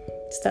drinking.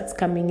 Starts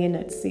coming in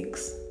at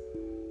 6.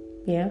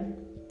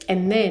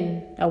 And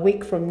then a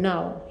week from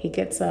now, he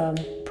gets a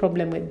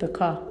problem with the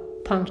car,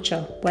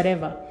 puncture,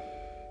 whatever.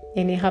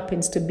 And he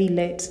happens to be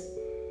late.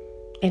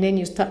 And then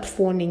you start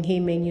phoning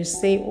him and you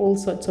say all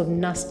sorts of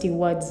nasty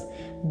words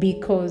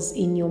because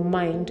in your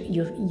mind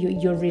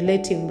you're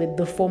relating with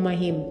the former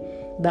him,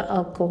 the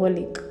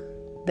alcoholic,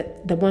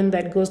 the one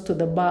that goes to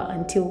the bar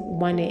until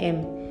 1 a.m.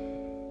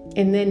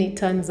 And then it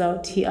turns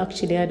out he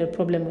actually had a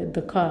problem with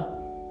the car,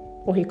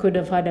 or he could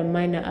have had a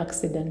minor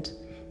accident.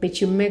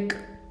 But you make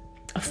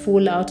a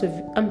fool out of,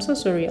 I'm so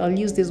sorry, I'll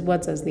use these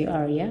words as they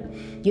are, You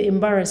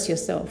embarrass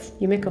yourself.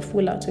 You make a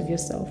fool out of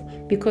yourself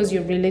because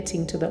you're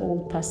relating to the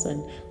old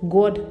person.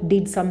 God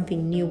did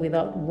something new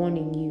without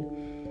warning you.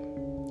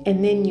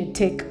 And then you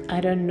take,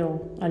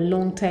 a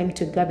long time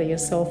to gather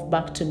yourself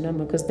back to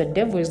normal, because the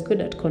devil is good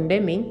at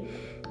condemning.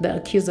 The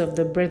accuser of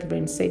the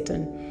brethren,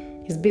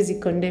 Satan, he's busy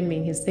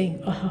condemning. He's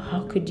saying, oh,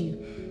 how could you?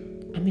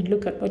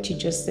 Look at what you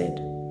just said.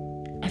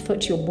 I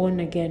thought you're born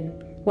again.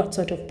 What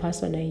sort of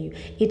person are you?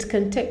 It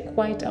can take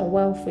quite a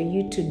while for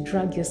you to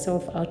drag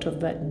yourself out of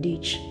that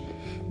ditch.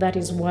 That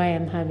is why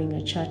I'm having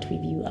a chat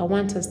with you. I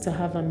want us to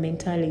have a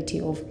mentality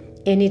of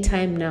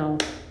anytime now.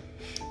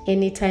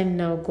 Anytime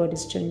now, God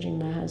is changing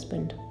my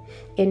husband.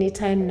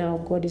 Anytime now,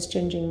 God is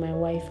changing my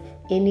wife.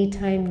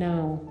 Anytime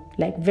now,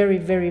 like very,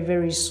 very,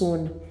 very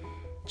soon,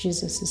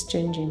 Jesus is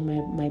changing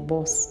my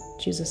boss.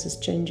 Jesus is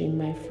changing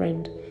my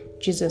friend.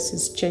 Jesus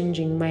is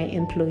changing my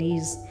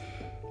employees.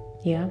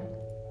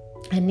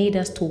 I need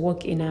us to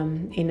walk in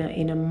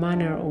a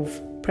manner of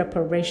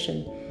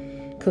preparation,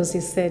 because he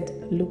said,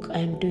 look, I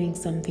am doing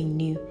something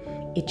new.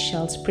 It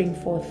shall spring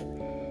forth.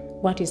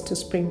 What is to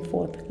spring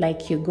forth?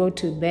 Like you go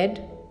to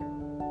bed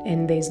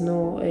and there's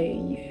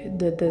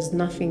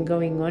nothing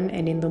going on,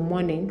 and in the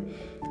morning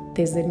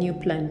there's a new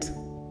plant,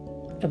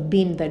 a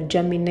bean that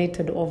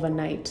germinated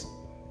overnight,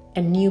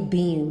 a new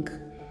being.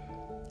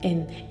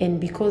 and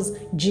because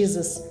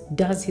Jesus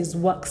does his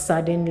work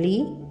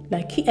suddenly,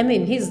 like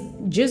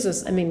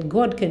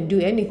God can do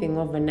anything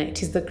overnight.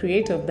 He's the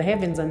creator of the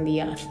heavens and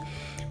the earth.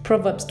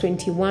 Proverbs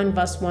 21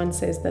 verse 1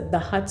 says that the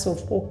hearts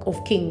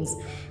of kings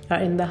are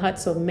in the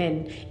hearts of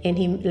men, and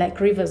he, like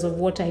rivers of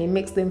water, he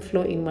makes them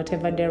flow in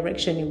whatever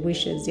direction he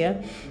wishes.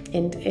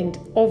 And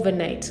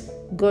overnight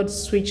God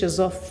switches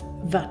off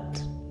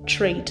that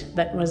trait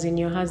that was in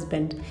your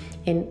husband,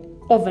 and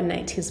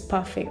overnight he's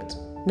perfect.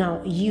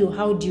 Now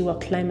how do you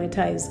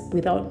acclimatize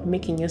without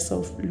making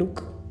yourself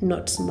look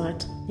not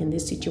smart in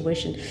this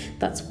situation?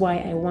 That's why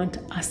I want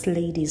us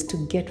ladies to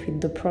get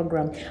with the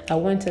program. I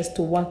want us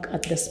to work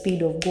at the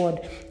speed of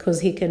God, because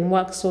he can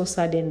work so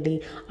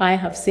suddenly. I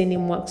have seen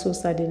him work so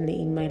suddenly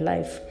in my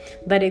life.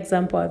 That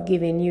example I've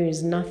given you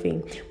is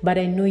nothing, but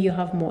I know you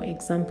have more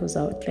examples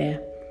out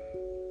there.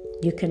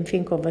 You can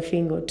think of a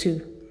thing or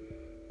two.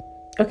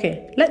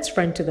 Okay, let's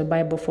run to the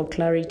Bible for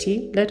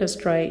clarity. Let us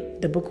try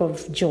the book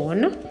of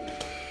John.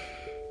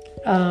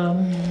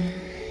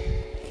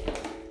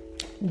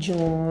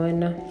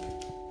 John,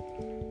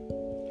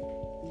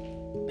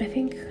 I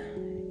think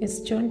it's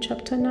John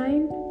chapter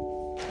 9.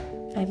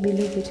 I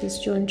believe it is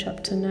John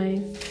chapter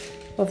 9,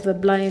 of the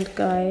blind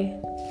guy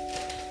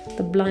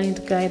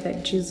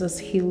that Jesus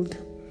healed.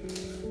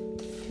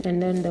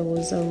 And then there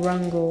was a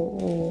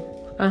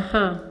wrangle,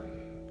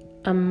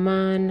 a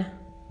man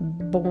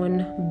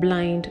born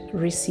blind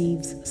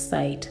receives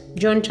sight.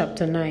 John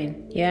chapter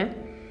 9, yeah?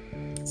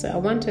 So I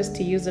want us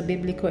to use a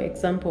biblical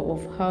example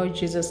of how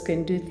Jesus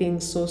can do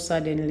things so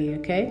suddenly,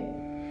 okay?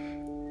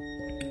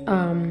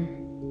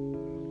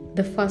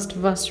 The first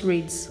verse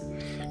reads,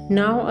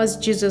 "Now as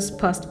Jesus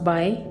passed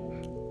by,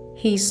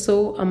 he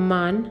saw a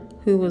man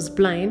who was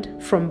blind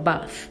from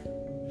birth."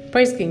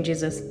 Praise King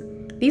Jesus.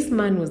 This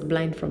man was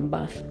blind from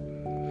birth.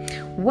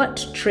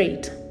 What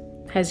trait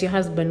has your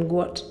husband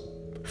got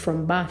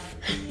from birth?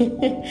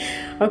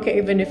 Okay,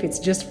 even if it's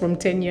just from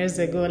 10 years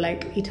ago,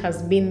 like it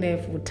has been there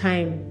for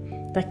time.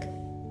 Like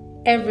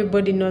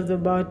everybody knows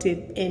about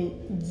it, and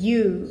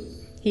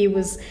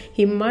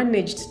he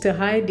managed to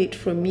hide it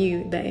from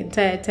you the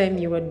entire time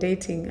you were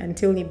dating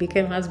until you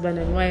became husband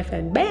and wife,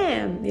 and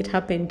bam, it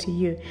happened to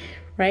you,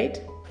 right?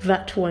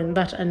 That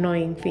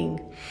annoying thing.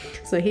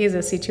 So here's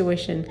a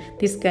situation.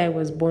 This guy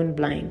was born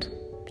blind,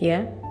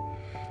 yeah?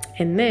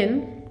 And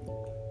then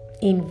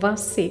in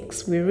verse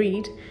 6 we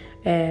read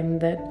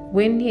that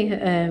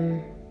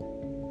when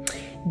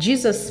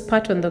Jesus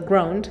spat on the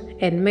ground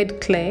and made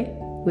clay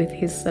with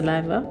his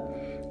saliva,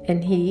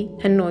 and he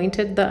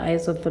anointed the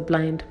eyes of the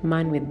blind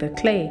man with the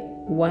clay.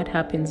 What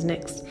happens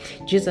next?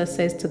 Jesus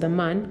says to the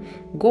man,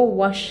 "Go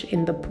wash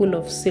in the pool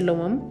of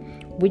Siloam,"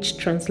 which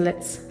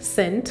translates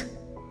sent.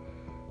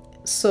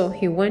 So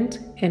he went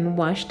and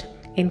washed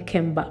and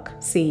came back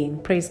seeing.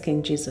 Praise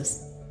King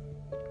Jesus.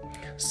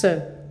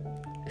 So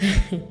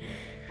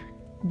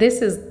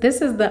this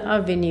is the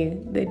avenue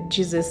that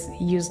Jesus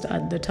used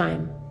at the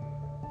time.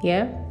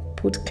 Yeah?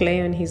 Put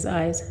clay on his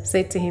eyes,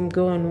 said to him,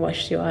 "Go and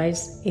wash your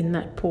eyes in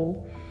that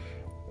pool."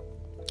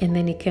 And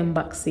then he came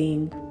back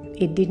seeing.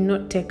 It did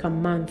not take a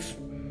month.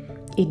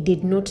 It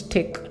did not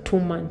take 2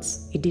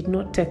 months. It did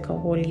not take a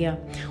whole year.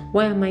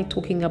 Why am I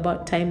talking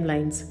about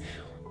timelines?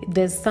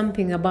 There's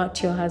something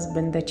about your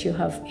husband that you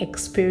have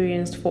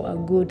experienced for a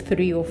good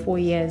 3 or 4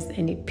 years,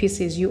 and it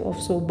pisses you off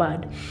so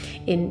bad.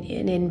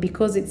 And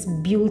because it's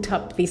built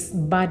up this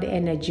bad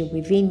energy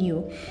within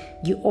you,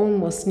 you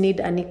almost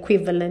need an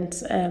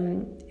equivalent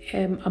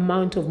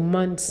amount of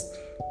months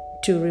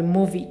to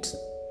remove it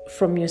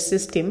from your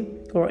system,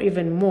 or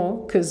even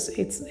more, because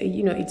it's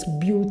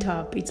built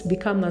up. It's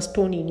become a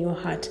stone in your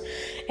heart.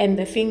 And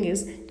the thing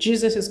is,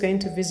 Jesus is going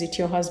to visit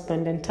your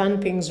husband and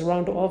turn things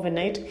around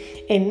overnight,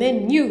 and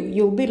then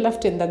you'll be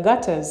left in the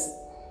gutters.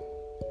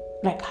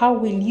 Like, how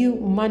will you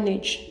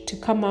manage to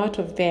come out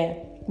of there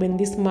when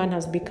this man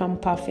has become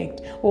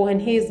perfect? Oh,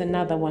 and here's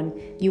another one.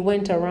 You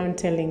went around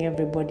telling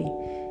everybody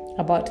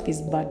about these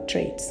bad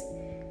traits.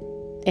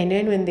 And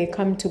then when they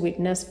come to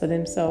witness for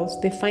themselves,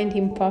 they find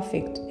him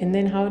perfect. And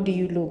then how do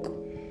you look?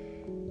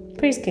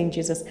 Praise King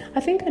Jesus. I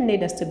think I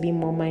need us to be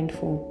more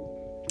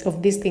mindful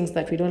of these things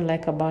that we don't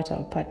like about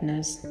our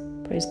partners.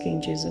 Praise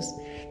King Jesus.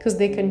 Because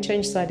they can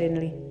change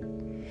suddenly.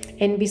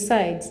 And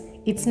besides,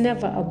 it's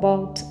never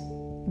about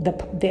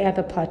the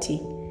other party.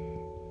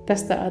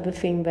 That's the other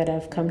thing that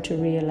I've come to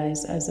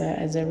realize as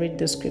I read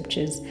the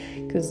scriptures.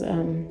 Because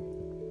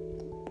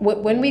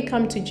when we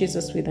come to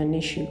Jesus with an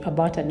issue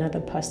about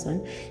another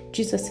person,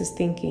 Jesus is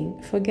thinking,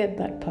 forget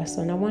that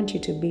person. I want you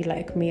to be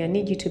like me. I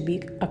need you to be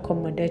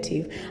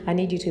accommodative. I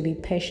need you to be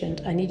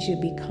patient. I need you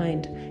to be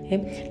kind.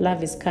 Okay?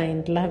 Love is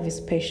kind. Love is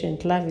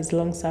patient. Love is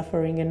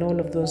long-suffering, and all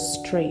of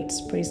those traits.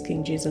 Praise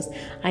King Jesus.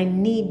 I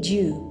need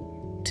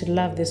you to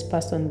love this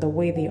person the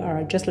way they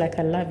are, just like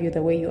I love you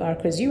the way you are,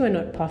 because you are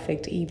not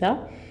perfect either,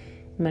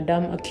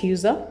 Madame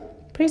Accuser.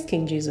 Praise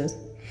King Jesus.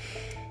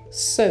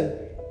 So,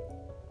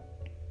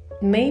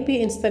 maybe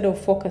instead of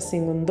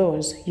focusing on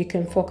those, you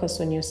can focus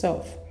on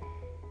yourself.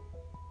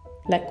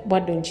 Like,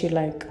 what don't you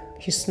like?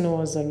 He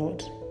snores a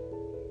lot.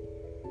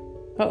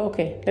 Oh,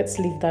 okay, let's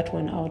leave that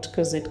one out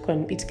because it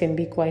can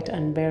be quite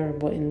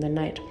unbearable in the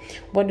night.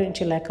 What don't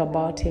you like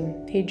about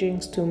him? He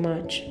drinks too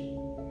much.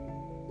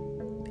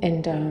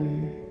 And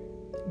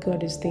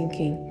God is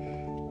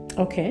thinking,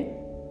 okay,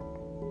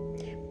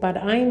 but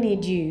I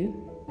need you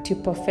to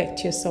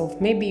perfect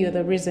yourself. Maybe you're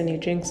the reason he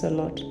drinks a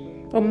lot.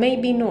 Or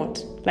maybe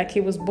not, like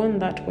he was born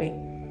that way.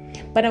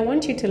 But I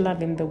want you to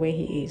love him the way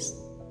he is.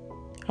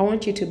 I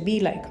want you to be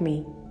like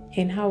me.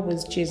 And how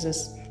was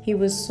Jesus? He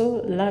was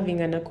so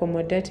loving and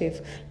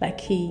accommodative.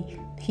 Like he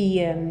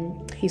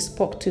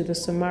spoke to the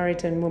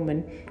Samaritan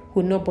woman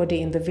who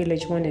nobody in the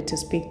village wanted to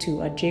speak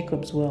to at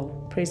Jacob's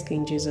well. Praise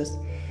King Jesus.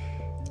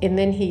 And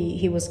then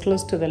he was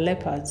close to the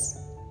lepers,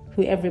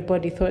 who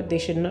everybody thought they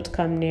should not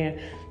come near,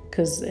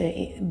 because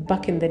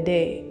back in the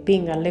day,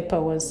 being a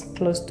leper was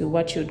close to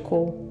what you'd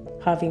call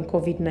having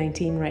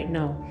COVID-19 right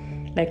now.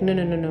 Like,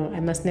 no, I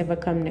must never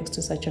come next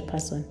to such a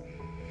person.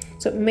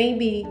 So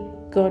maybe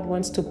God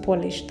wants to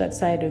polish that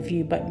side of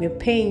you, but we're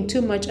paying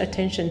too much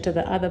attention to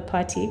the other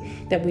party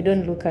that we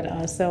don't look at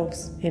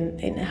ourselves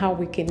and how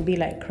we can be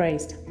like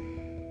Christ.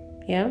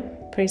 Yeah?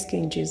 Praise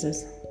King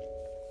Jesus.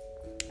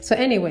 So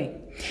anyway,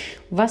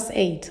 verse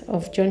 8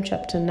 of John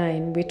chapter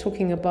 9,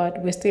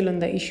 we're still on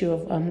the issue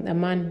of a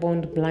man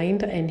born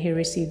blind and he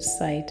receives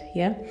sight.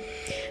 Yeah?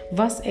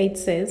 Verse 8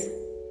 says,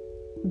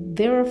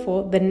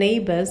 therefore the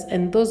neighbors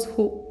and those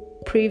who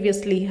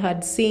previously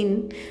had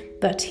seen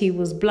that he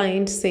was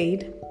blind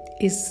said,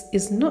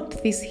 is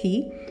not this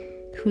he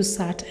who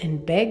sat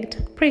and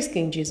begged? Praise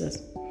King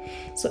Jesus.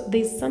 So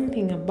there's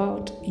something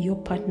about your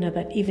partner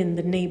that even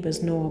the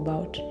neighbors know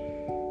about.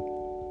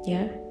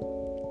 Yeah?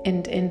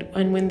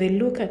 And when they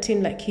look at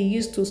him, like he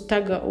used to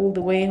stagger all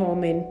the way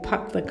home and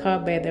park the car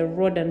by the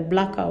road and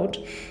black out,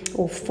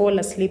 or fall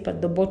asleep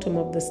at the bottom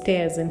of the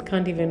stairs and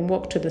can't even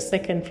walk to the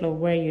second floor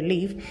where you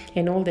live,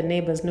 and all the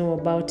neighbors know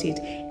about it.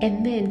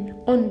 And then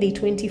only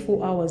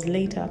 24 hours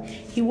later,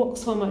 he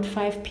walks home at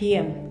 5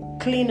 p.m.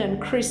 clean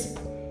and crisp,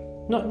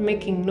 not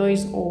making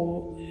noise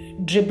or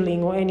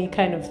dribbling or any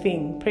kind of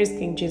thing. Praise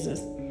King Jesus.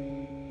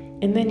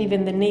 And then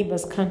even the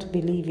neighbors can't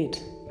believe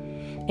it.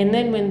 And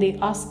then when they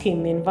ask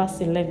him in verse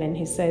 11,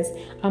 he says,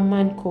 a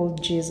man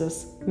called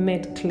Jesus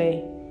made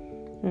clay.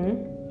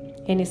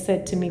 And he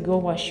said to me, go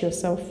wash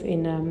yourself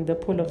in the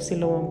pool of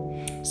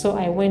Siloam. So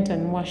I went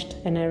and washed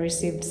and I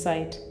received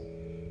sight.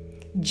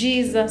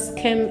 Jesus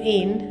came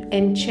in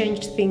and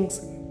changed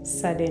things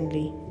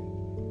suddenly.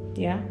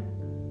 Yeah?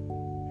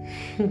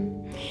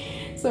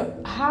 So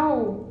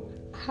how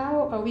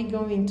are we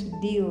going to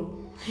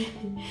deal?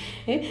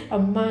 A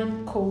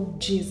man called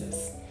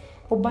Jesus.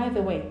 Oh, by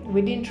the way,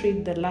 we didn't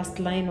read the last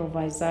line of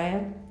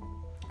Isaiah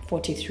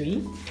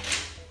 43.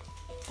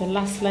 The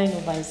last line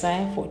of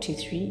Isaiah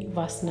 43,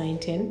 verse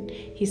 19.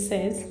 He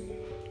said,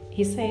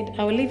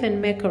 I will even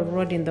make a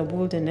road in the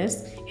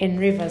wilderness and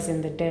rivers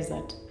in the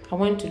desert. I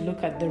want to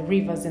look at the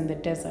rivers in the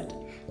desert.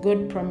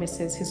 God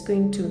promises he's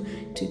going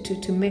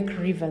to make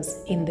rivers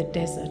in the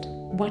desert.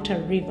 What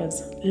are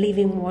rivers?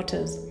 Living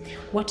waters.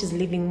 What is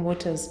living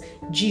waters?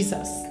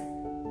 Jesus.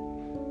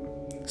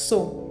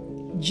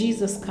 So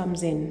Jesus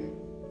comes in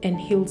and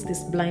heals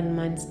this blind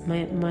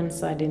man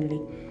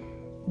suddenly.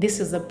 This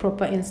is a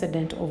proper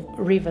incident of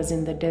rivers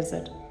in the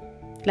desert.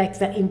 Like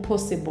the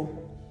impossible,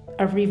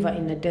 a river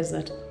in the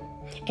desert.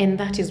 And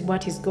that is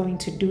what he's going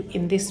to do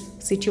in this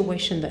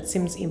situation that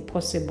seems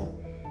impossible.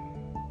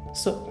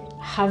 So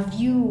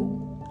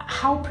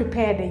how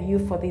prepared are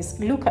you for this?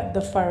 Look at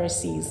the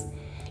Pharisees.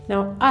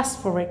 Now, us,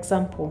 for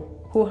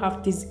example, who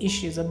have these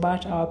issues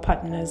about our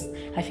partners,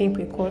 I think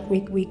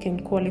we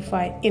can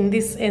qualify in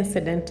this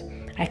incident.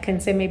 I can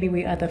say maybe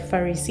we are the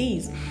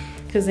Pharisees,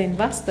 because in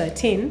verse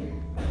 13,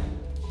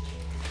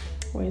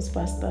 where's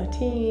verse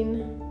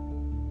 13?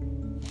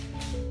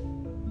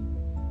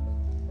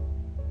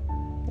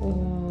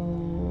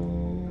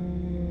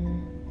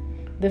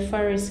 The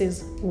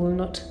Pharisees will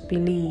not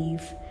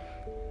believe.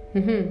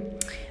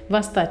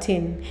 Verse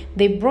 13,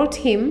 they brought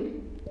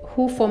him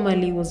who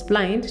formerly was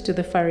blind to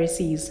the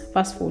Pharisees.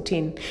 Verse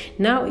 14,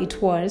 now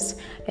it was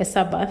a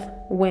Sabbath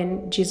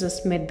when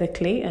Jesus made the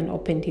clay and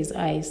opened his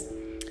eyes.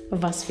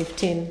 Verse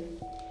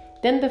 15,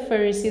 then the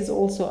Pharisees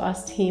also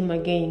asked him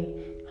again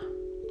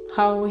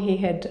how he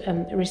had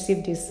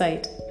received his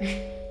sight.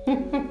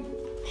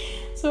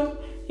 So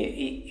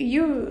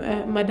you,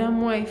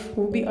 Madam Wife,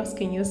 will be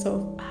asking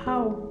yourself,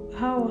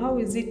 how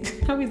is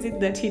it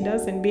that he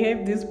doesn't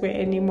behave this way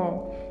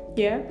anymore?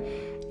 Yeah.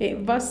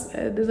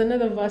 There's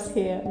another verse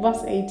here,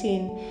 verse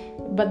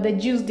 18. But the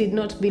Jews did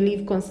not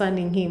believe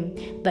concerning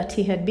him that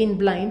he had been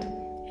blind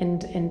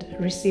and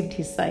received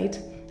his sight,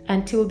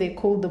 until they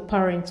called the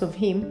parents of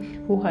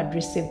him who had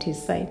received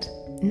his sight.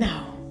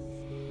 Now,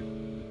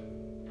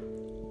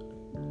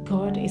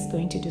 God is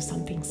going to do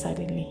something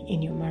suddenly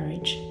in your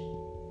marriage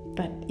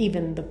that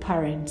even the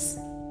parents,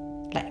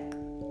 like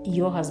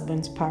your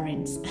husband's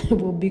parents,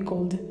 will be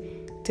called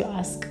to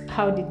ask,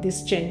 how did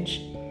this change?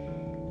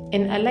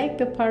 And I like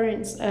the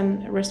parents'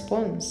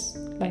 response.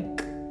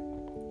 Like,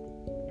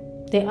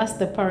 they ask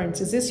the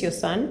parents, is this your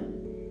son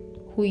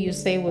who you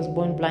say was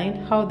born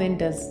blind? How then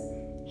does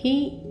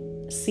he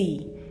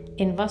see.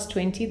 In verse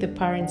 20, the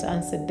parents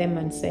answered them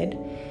and said,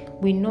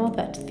 "We know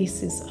that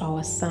this is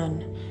our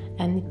son,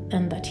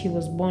 and that he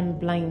was born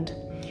blind.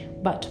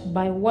 But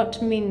by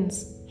what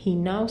means he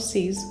now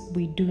sees,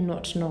 we do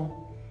not know.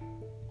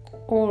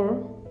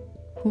 Or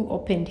who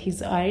opened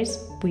his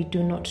eyes, we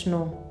do not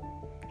know.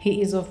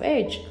 He is of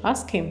age.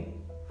 Ask him."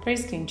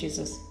 Praise King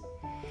Jesus.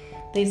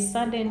 There's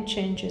sudden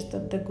changes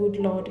that the good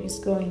Lord is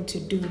going to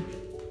do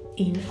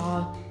in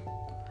our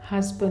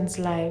husbands'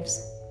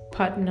 lives,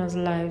 partners'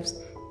 lives,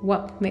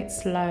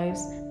 workmates'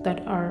 lives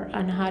that are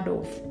unheard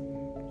of.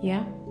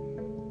 Yeah?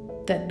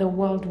 That the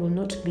world will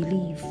not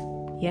believe.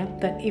 Yeah?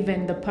 That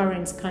even the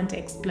parents can't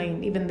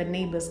explain, even the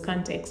neighbors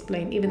can't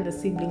explain, even the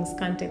siblings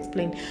can't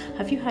explain.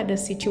 Have you had a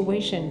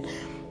situation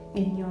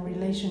in your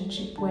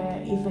relationship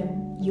where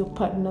even your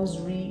partner's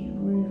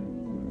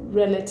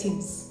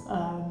relatives,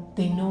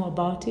 they know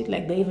about it,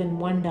 like they even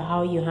wonder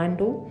how you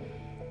handle?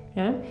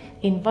 Yeah?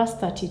 In verse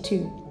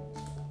 32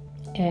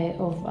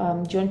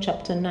 of John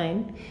chapter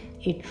 9,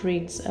 it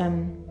reads,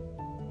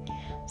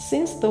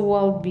 "Since the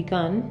world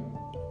began,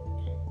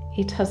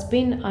 it has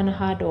been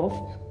unheard of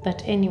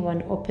that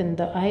anyone opened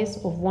the eyes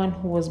of one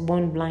who was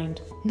born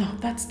blind." No,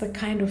 that's the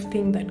kind of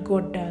thing that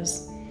God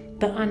does,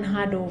 the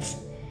unheard of.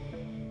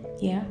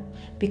 Yeah,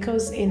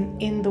 because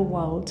in the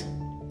world,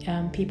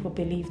 people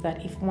believe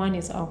that if one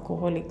is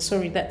alcoholic,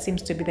 that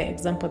seems to be the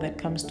example that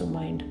comes to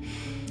mind.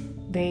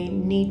 They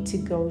need to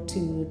go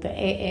to the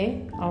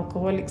AA,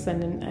 Alcoholics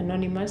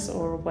Anonymous,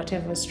 or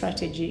whatever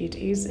strategy it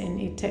is, and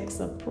it takes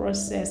a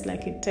process.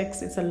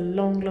 It's a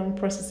long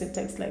process. It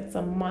takes like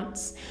some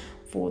months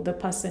for the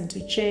person to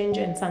change,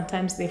 and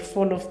sometimes they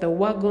fall off the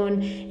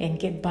wagon and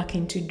get back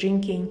into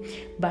drinking.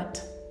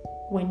 But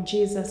when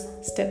Jesus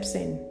steps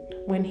in,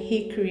 when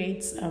he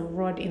creates a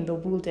road in the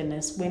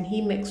wilderness, when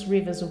he makes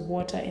rivers of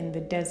water in the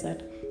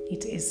desert,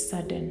 it is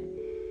sudden.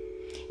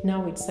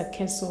 Now it's a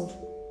case of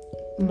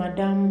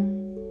Madame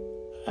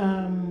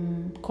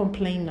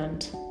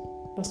Complainant.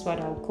 That's what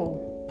I'll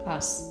call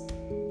us.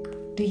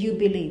 Do you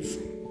believe?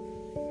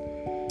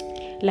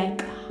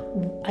 Like,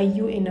 are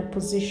you in a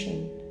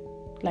position,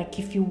 like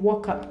if you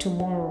woke up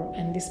tomorrow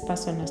and this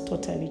person has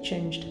totally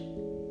changed,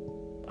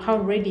 how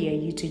ready are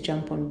you to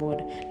jump on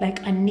board?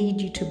 Like, I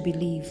need you to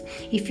believe.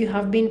 If you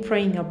have been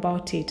praying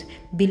about it,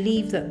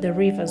 believe that the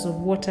rivers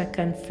of water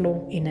can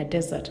flow in a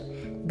desert.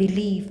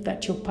 Believe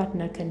that your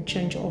partner can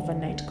change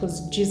overnight,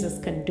 because Jesus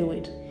can do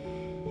it.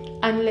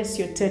 Unless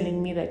you're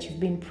telling me that you've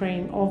been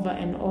praying over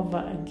and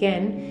over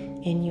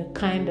again and you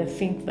kind of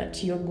think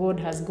that your God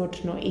has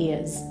got no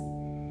ears.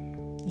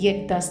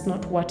 Yet that's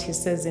not what he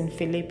says in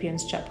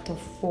Philippians chapter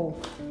 4.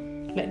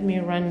 Let me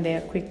run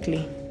there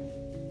quickly.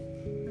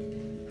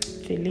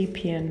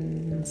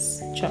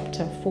 Philippians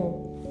chapter 4,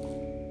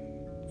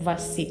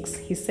 verse 6.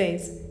 He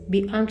says,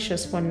 "Be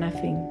anxious for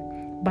nothing,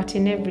 but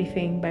in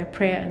everything by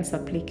prayer and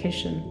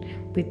supplication,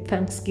 with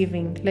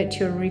thanksgiving, let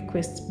your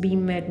requests be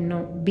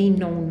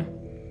known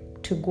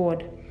to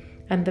God.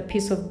 And the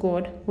peace of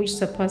God, which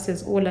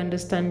surpasses all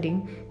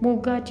understanding, will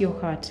guard your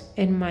heart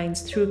and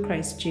minds through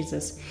Christ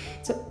Jesus."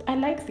 So I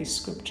like this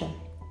scripture.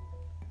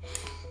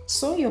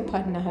 So your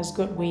partner has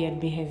got weird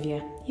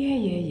behavior.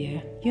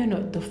 Yeah. You're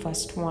not the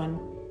first one.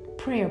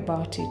 Pray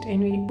about it.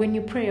 And when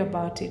you pray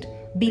about it,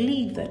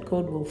 believe that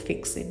God will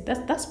fix it.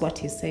 That's what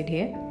he said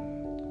here.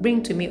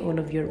 Bring to me all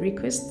of your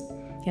requests.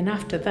 And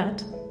after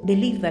that,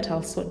 believe that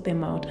I'll sort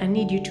them out. I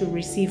need you to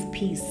receive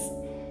peace.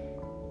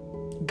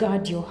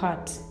 Guard your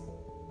heart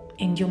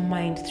and your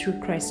mind through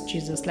Christ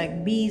Jesus.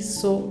 Like, be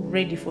so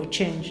ready for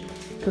change,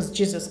 because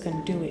Jesus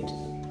can do it.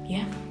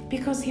 Yeah,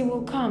 because he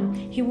will come,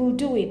 he will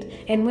do it.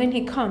 And when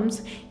he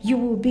comes, you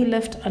will be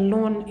left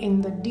alone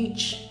in the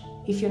ditch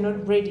if you're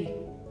not ready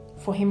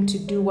for him to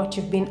do what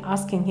you've been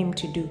asking him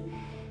to do.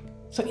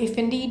 So if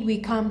indeed we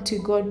come to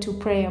God to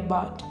pray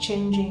about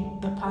changing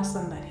the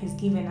person that he's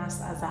given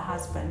us as a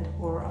husband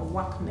or a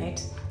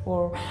workmate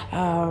or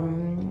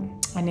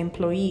an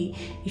employee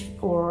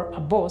or a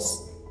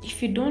boss,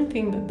 if you don't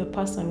think that the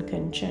person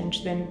can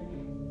change, then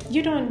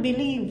you don't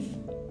believe.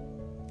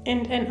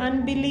 And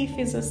unbelief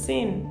is a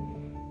sin.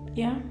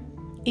 Yeah?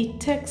 It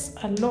takes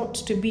a lot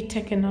to be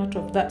taken out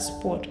of that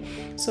spot.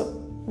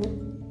 So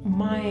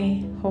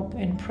my hope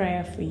and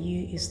prayer for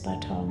you is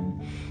that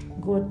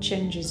God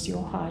changes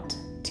your heart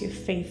to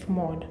faith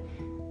mode,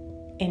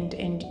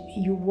 and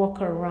you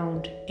walk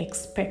around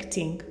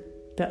expecting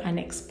the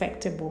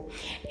unexpectable,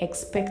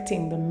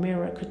 expecting the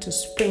miracle to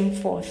spring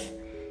forth,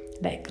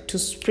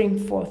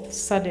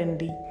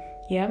 suddenly,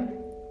 yeah,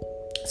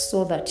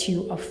 so that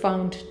you are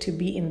found to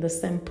be in the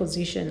same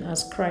position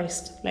as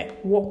Christ, like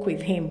walk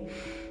with him.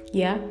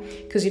 Yeah,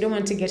 because you don't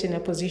want to get in a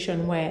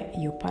position where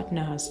your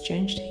partner has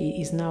changed,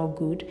 he is now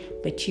good,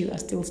 but you are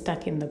still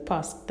stuck in the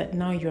past, that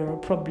now you're a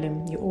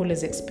problem. You're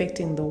always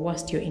expecting the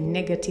worst. You're in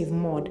negative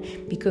mode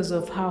because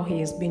of how he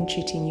has been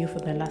treating you for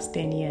the last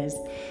 10 years.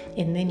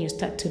 And then you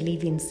start to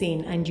live in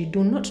sin, and you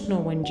do not know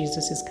when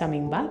Jesus is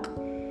coming back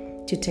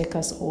to take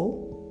us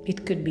all.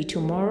 It could be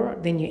tomorrow,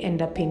 then you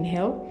end up in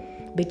hell.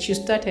 But you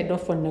started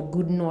off on a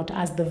good note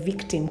as the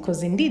victim,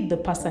 because indeed the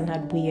person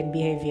had weird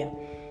behavior.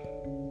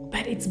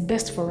 But it's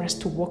best for us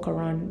to walk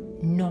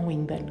around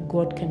knowing that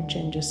God can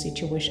change a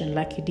situation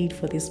like he did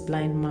for this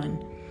blind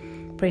man.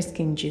 Praise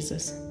King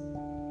Jesus.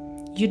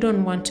 You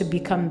don't want to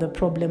become the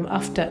problem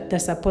after the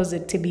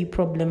supposed to be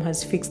problem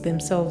has fixed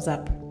themselves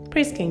up.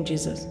 Praise King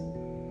Jesus.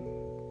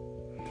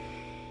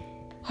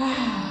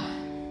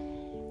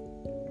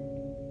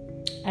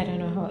 I don't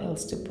know how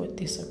else to put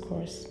this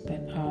across,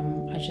 but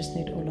I just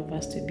need all of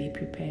us to be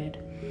prepared.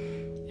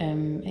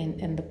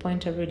 And the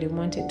point I really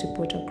wanted to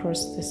put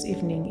across this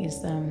evening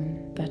is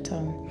that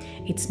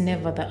it's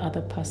never the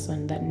other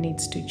person that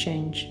needs to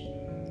change.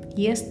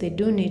 Yes, they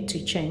do need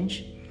to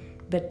change,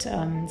 but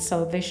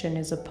salvation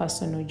is a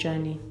personal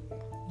journey.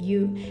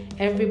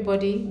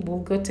 Everybody will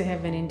go to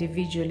heaven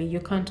individually. You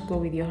can't go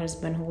with your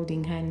husband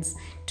holding hands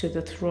to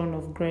the throne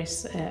of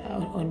grace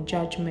on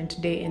Judgment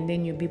Day, and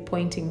then you'll be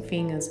pointing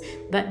fingers.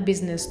 That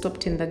business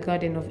stopped in the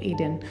Garden of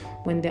Eden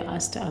when they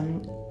asked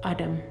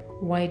Adam,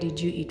 why did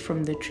you eat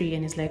from the tree?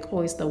 And he's like,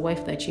 oh, it's the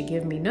wife that you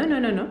gave me. No.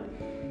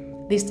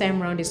 This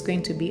time around, it's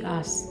going to be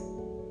us,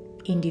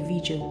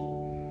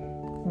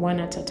 individual, one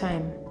at a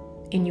time.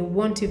 And you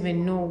won't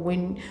even know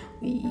when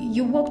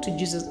you walk to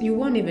Jesus, you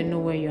won't even know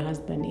where your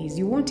husband is.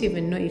 You won't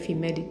even know if he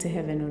made it to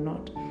heaven or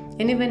not.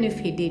 And even if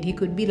he did, he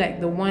could be like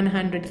the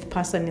 100th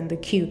person in the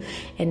queue,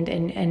 and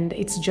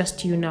it's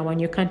just you now, and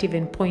you can't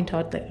even point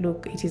out that,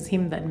 look, it is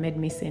him that made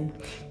me sin.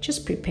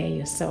 Just prepare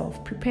yourself.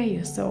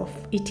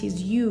 It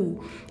is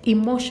you.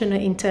 Emotional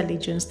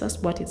intelligence, that's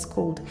what it's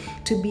called.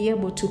 To be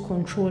able to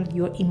control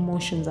your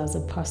emotions as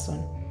a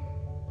person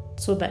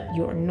so that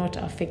you're not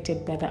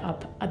affected by the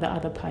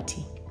other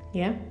party.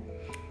 Yeah,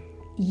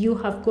 you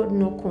have got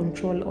no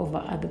control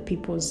over other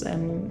people's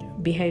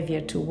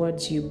behavior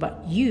towards you,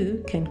 but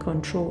you can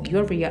control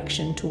your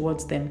reaction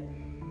towards them.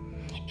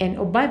 And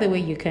oh, by the way,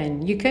 you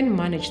can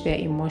manage their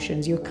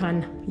emotions. You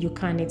can.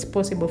 It's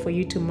possible for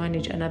you to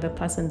manage another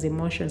person's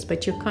emotions,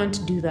 but you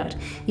can't do that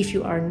if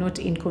you are not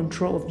in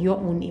control of your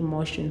own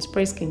emotions.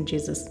 Praise King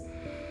Jesus.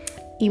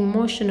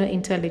 Emotional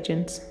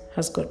intelligence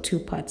has got two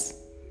parts: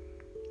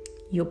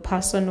 your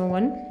personal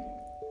one.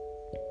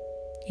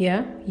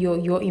 Yeah,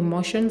 your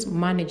emotions,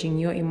 managing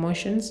your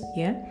emotions.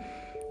 Yeah,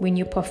 when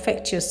you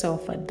perfect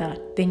yourself at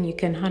that, then you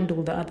can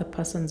handle the other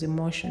person's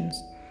emotions.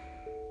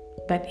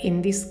 But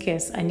in this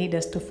case, I need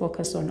us to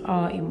focus on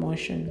our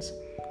emotions.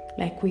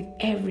 Like with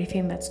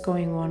everything that's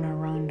going on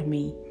around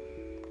me,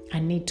 I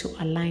need to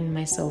align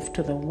myself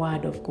to the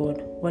word of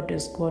God. What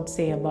does God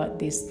say about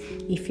this?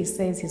 If he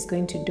says he's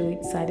going to do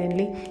it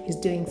suddenly, he's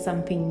doing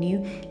something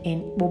new.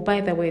 And well, by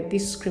the way,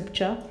 this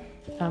scripture,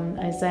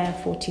 Isaiah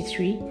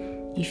 43,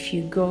 if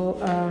you go,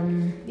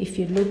 if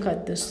you look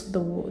at this,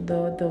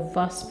 the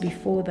verse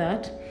before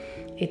that,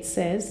 it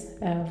says,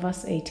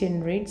 verse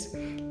 18 reads,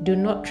 do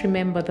not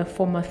remember the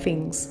former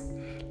things,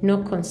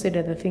 nor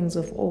consider the things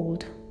of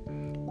old.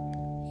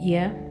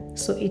 Yeah,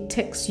 so it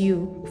takes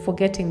you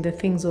forgetting the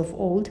things of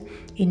old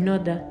in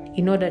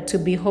order to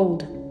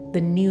behold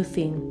the new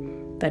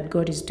thing that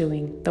God is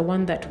doing, the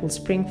one that will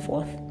spring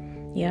forth.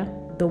 Yeah,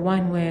 the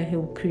one where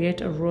he'll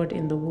create a road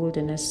in the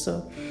wilderness.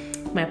 So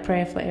my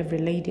prayer for every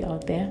lady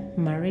out there,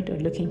 married or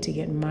looking to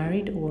get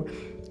married or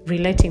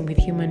relating with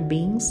human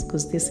beings,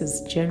 because this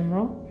is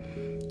general,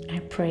 I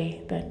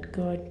pray that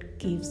God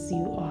gives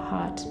you a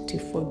heart to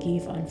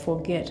forgive and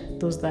forget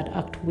those that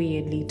act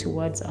weirdly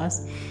towards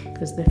us.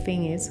 Because the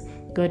thing is,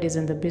 God is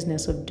in the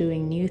business of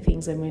doing new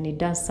things, and when he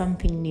does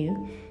something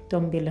new,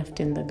 don't be left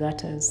in the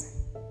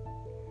gutters.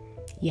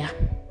 Yeah.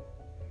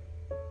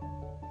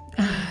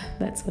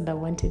 That's what I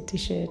wanted to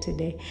share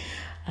today.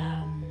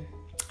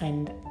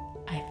 And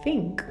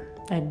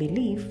I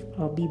believe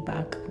I'll be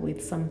back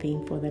with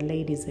something for the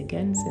ladies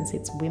again, since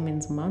it's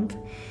Women's Month.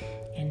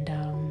 And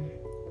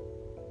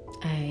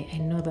I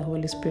know the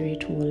Holy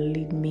Spirit will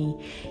lead me,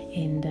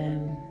 and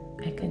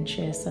I can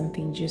share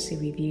something juicy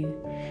with you.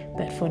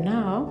 But for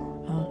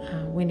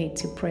now, we need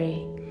to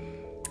pray.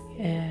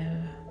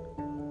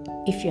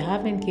 If you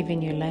haven't given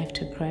your life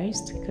to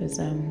Christ, because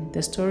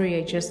the story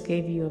I just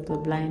gave you of the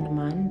blind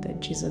man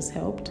that Jesus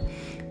helped,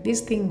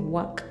 this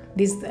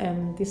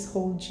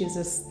whole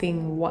Jesus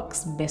thing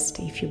works best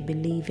if you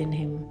believe in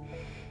him.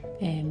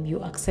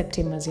 You accept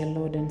him as your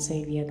Lord and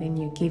Savior. Then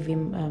you give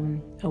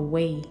him a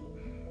way.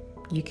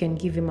 You can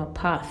give him a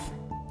path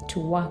to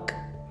walk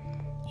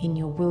in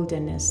your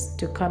wilderness,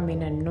 to come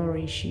in and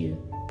nourish you.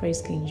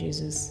 Praise King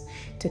Jesus.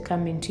 To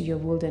come into your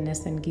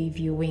wilderness and give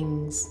you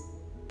wings.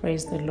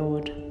 Praise the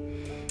Lord.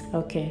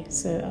 Okay,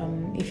 so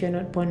if you're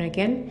not born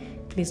again,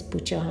 please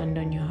put your hand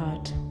on your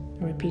heart.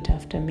 Repeat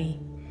after me.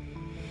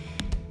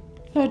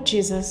 Lord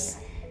Jesus,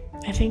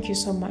 I thank you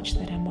so much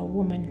that I'm a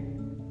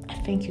woman. I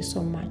thank you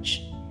so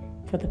much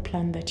for the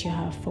plan that you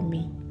have for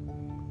me.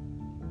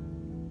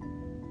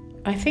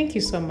 I thank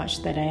you so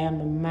much that I am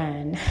a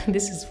man.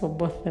 This is for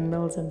both the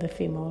males and the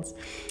females.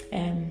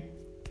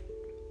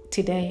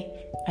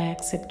 Today, I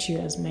accept you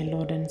as my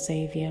Lord and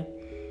Savior.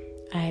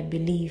 I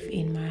believe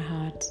in my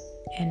heart,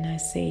 and I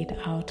say it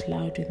out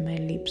loud with my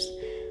lips,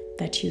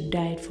 that you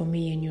died for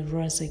me and you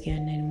rose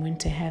again and went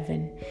to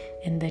heaven,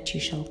 and that you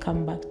shall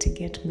come back to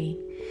get me.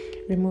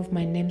 Remove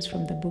my names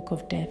from the book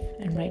of death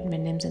and write my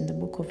names in the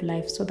book of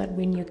life, so that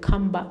when you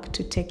come back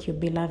to take your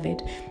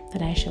beloved,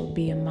 that I shall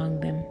be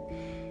among them.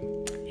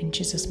 In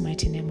Jesus'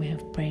 mighty name we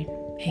have prayed.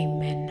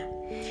 Amen.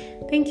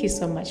 Thank you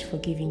so much for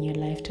giving your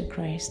life to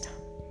Christ.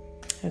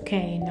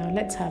 Okay, now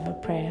let's have a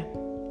prayer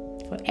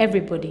for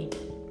everybody.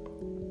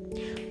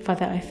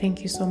 Father, I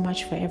thank you so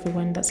much for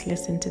everyone that's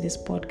listened to this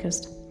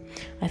podcast.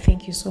 I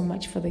thank you so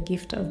much for the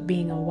gift of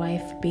being a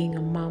wife, being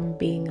a mom,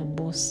 being a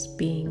boss,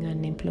 being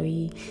an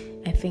employee.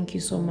 I thank you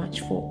so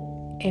much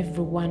for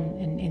everyone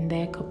in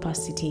their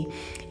capacity.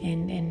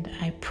 And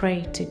I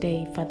pray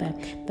today, Father,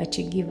 that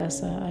you give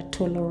us a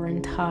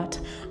tolerant heart.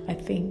 I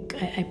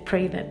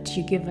pray that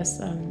you give us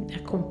a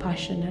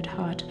compassionate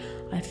heart.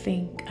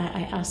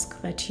 I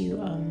ask that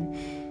you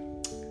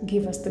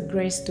give us the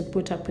grace to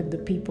put up with the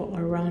people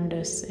around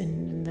us,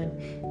 and that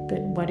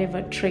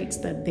whatever traits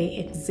that they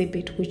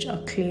exhibit, which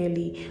are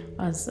clearly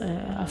as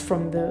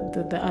from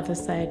the other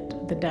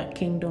side, the dark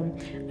kingdom.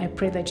 I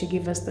pray that you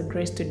give us the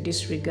grace to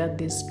disregard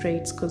these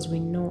traits, because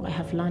we know we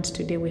have learned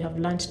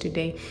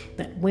today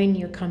that when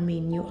you come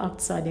in, you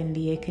act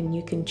suddenly, and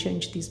you can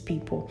change these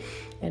people,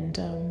 and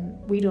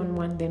we don't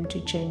want them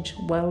to change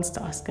whilst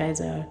us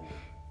guys are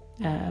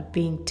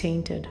being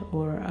tainted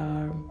or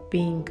are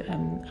being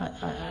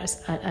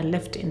are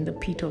left in the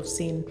pit of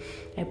sin.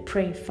 I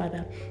pray,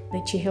 Father,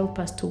 that you help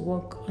us to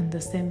walk on the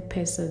same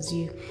pace as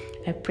you.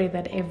 I pray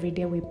that every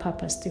day we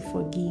purpose to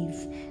forgive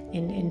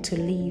and to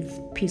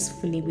live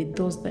peacefully with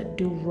those that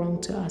do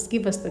wrong to us.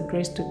 Give us the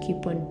grace to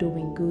keep on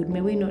doing good.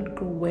 May we not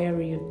grow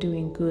weary of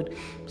doing good,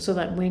 so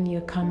that when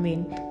you come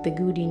in, the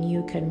good in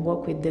you can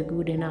walk with the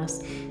good in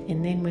us.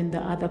 And then when the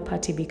other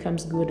party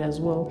becomes good as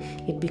well,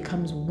 it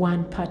becomes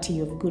one party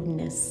of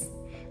goodness.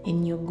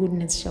 And your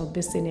goodness shall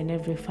be seen in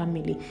every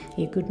family.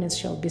 Your goodness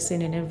shall be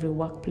seen in every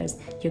workplace.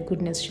 Your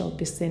goodness shall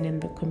be seen in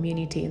the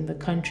community, in the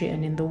country,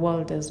 and in the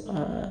world as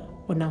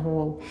on a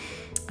whole.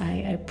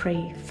 I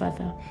pray,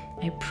 Father,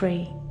 I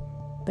pray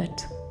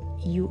that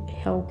you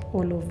help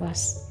all of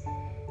us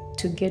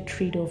to get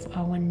rid of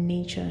our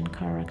nature and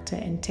character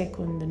and take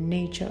on the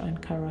nature and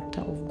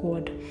character of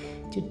God,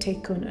 to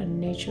take on a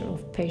nature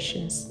of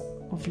patience,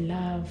 of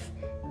love,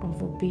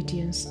 of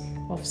obedience,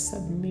 of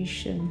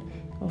submission,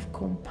 of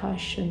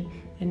compassion,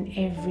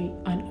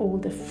 and all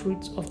the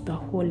fruits of the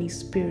Holy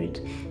Spirit,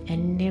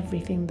 and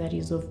everything that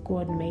is of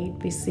God. May it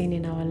be seen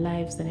in our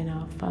lives and in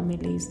our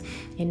families,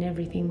 in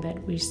everything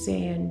that we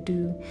say and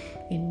do.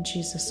 In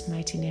Jesus'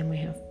 mighty name we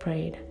have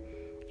prayed.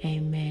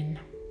 Amen.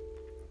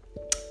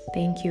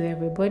 Thank you,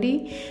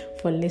 everybody,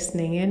 for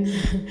listening in.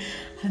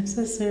 I'm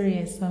so sorry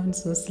I sound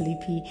so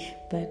sleepy,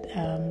 but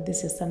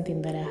this is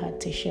something that I had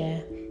to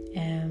share.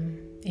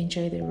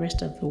 Enjoy the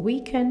rest of the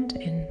weekend,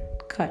 and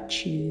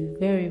catch you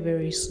very,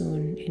 very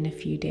soon in a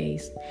few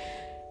days.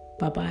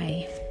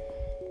 Bye-bye.